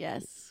sweet.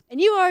 Yes. And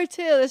you are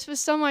too. This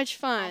was so much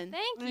fun.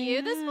 Thank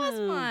you. This was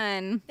know.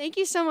 fun. Thank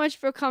you so much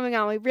for coming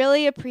on. We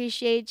really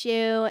appreciate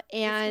you. It's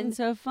been And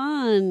so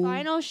fun.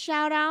 final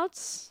shout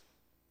outs.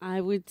 I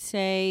would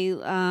say,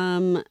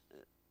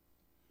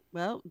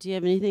 well, do you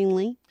have anything,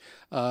 Lee?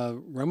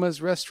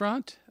 Roma's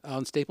Restaurant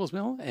on Staples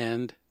Mill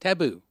and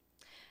Taboo.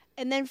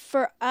 And then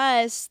for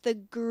us, the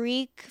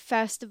Greek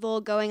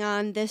festival going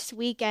on this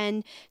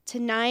weekend,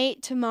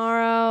 tonight,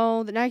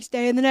 tomorrow, the next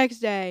day, and the next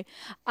day.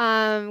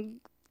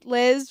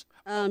 Liz?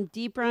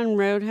 Deep Run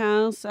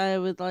Roadhouse, I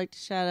would like to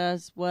shout out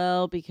as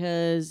well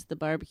because the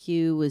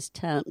barbecue was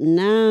top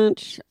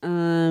notch.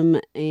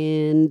 And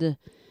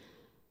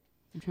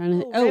I'm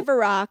trying to. River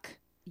Rock.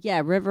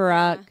 Yeah, River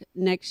Rock.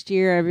 Next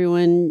year,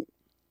 everyone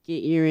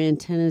get your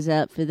antennas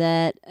out for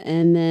that.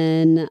 And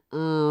then,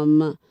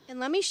 And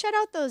let me shout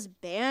out those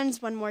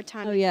bands one more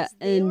time. Oh, yeah, because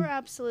they and- were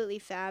absolutely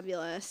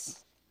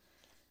fabulous.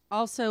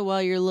 also,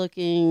 while you're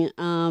looking,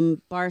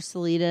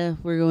 Barcelita,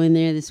 we're going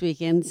there this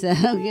weekend. So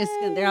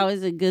they're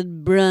always a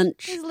good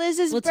brunch. It's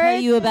Liz's We'll tell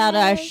you about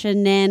our birthday.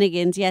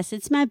 shenanigans. Yes,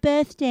 it's my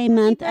birthday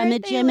month. I'm a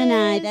birthday,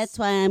 Gemini. Liz. That's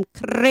why I'm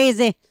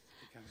crazy.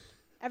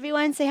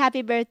 Everyone say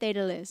happy birthday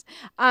to Liz.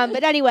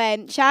 But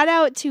anyway, shout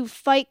out to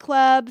Fight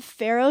Club,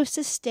 Pharaoh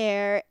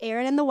Sister,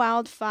 Aaron and the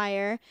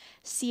Wildfire,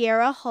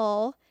 Sierra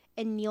Hull,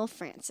 and Neil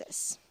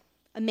Francis.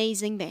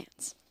 Amazing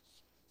bands.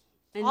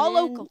 And All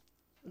then- local.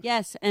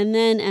 Yes, and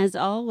then as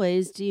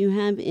always, do you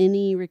have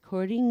any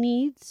recording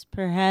needs?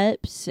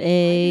 Perhaps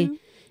a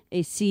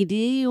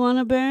CD you want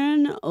to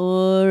burn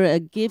or a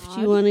gift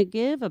you want to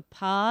give? A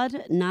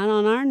pod? Not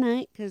on our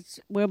night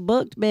because we're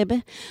booked,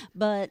 baby.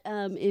 But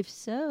if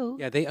so,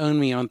 Yeah, they own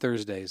me on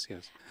Thursdays.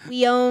 Yes.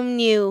 We own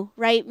you,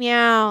 right?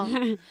 Meow.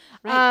 right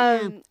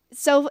now.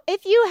 So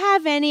if you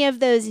have any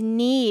of those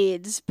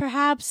needs,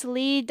 perhaps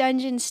Lee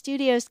Dungeon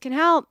Studios can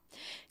help.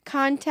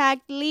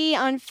 Contact Lee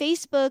on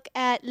Facebook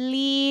at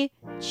Lee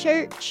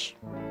Church.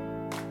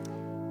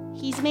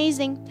 He's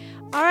amazing.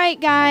 All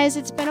right, guys,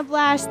 it's been a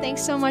blast.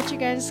 Thanks so much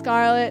again,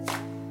 Scarlet.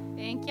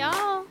 Thank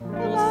y'all.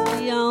 We'll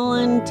see y'all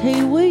in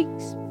 2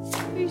 weeks.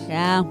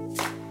 Ciao.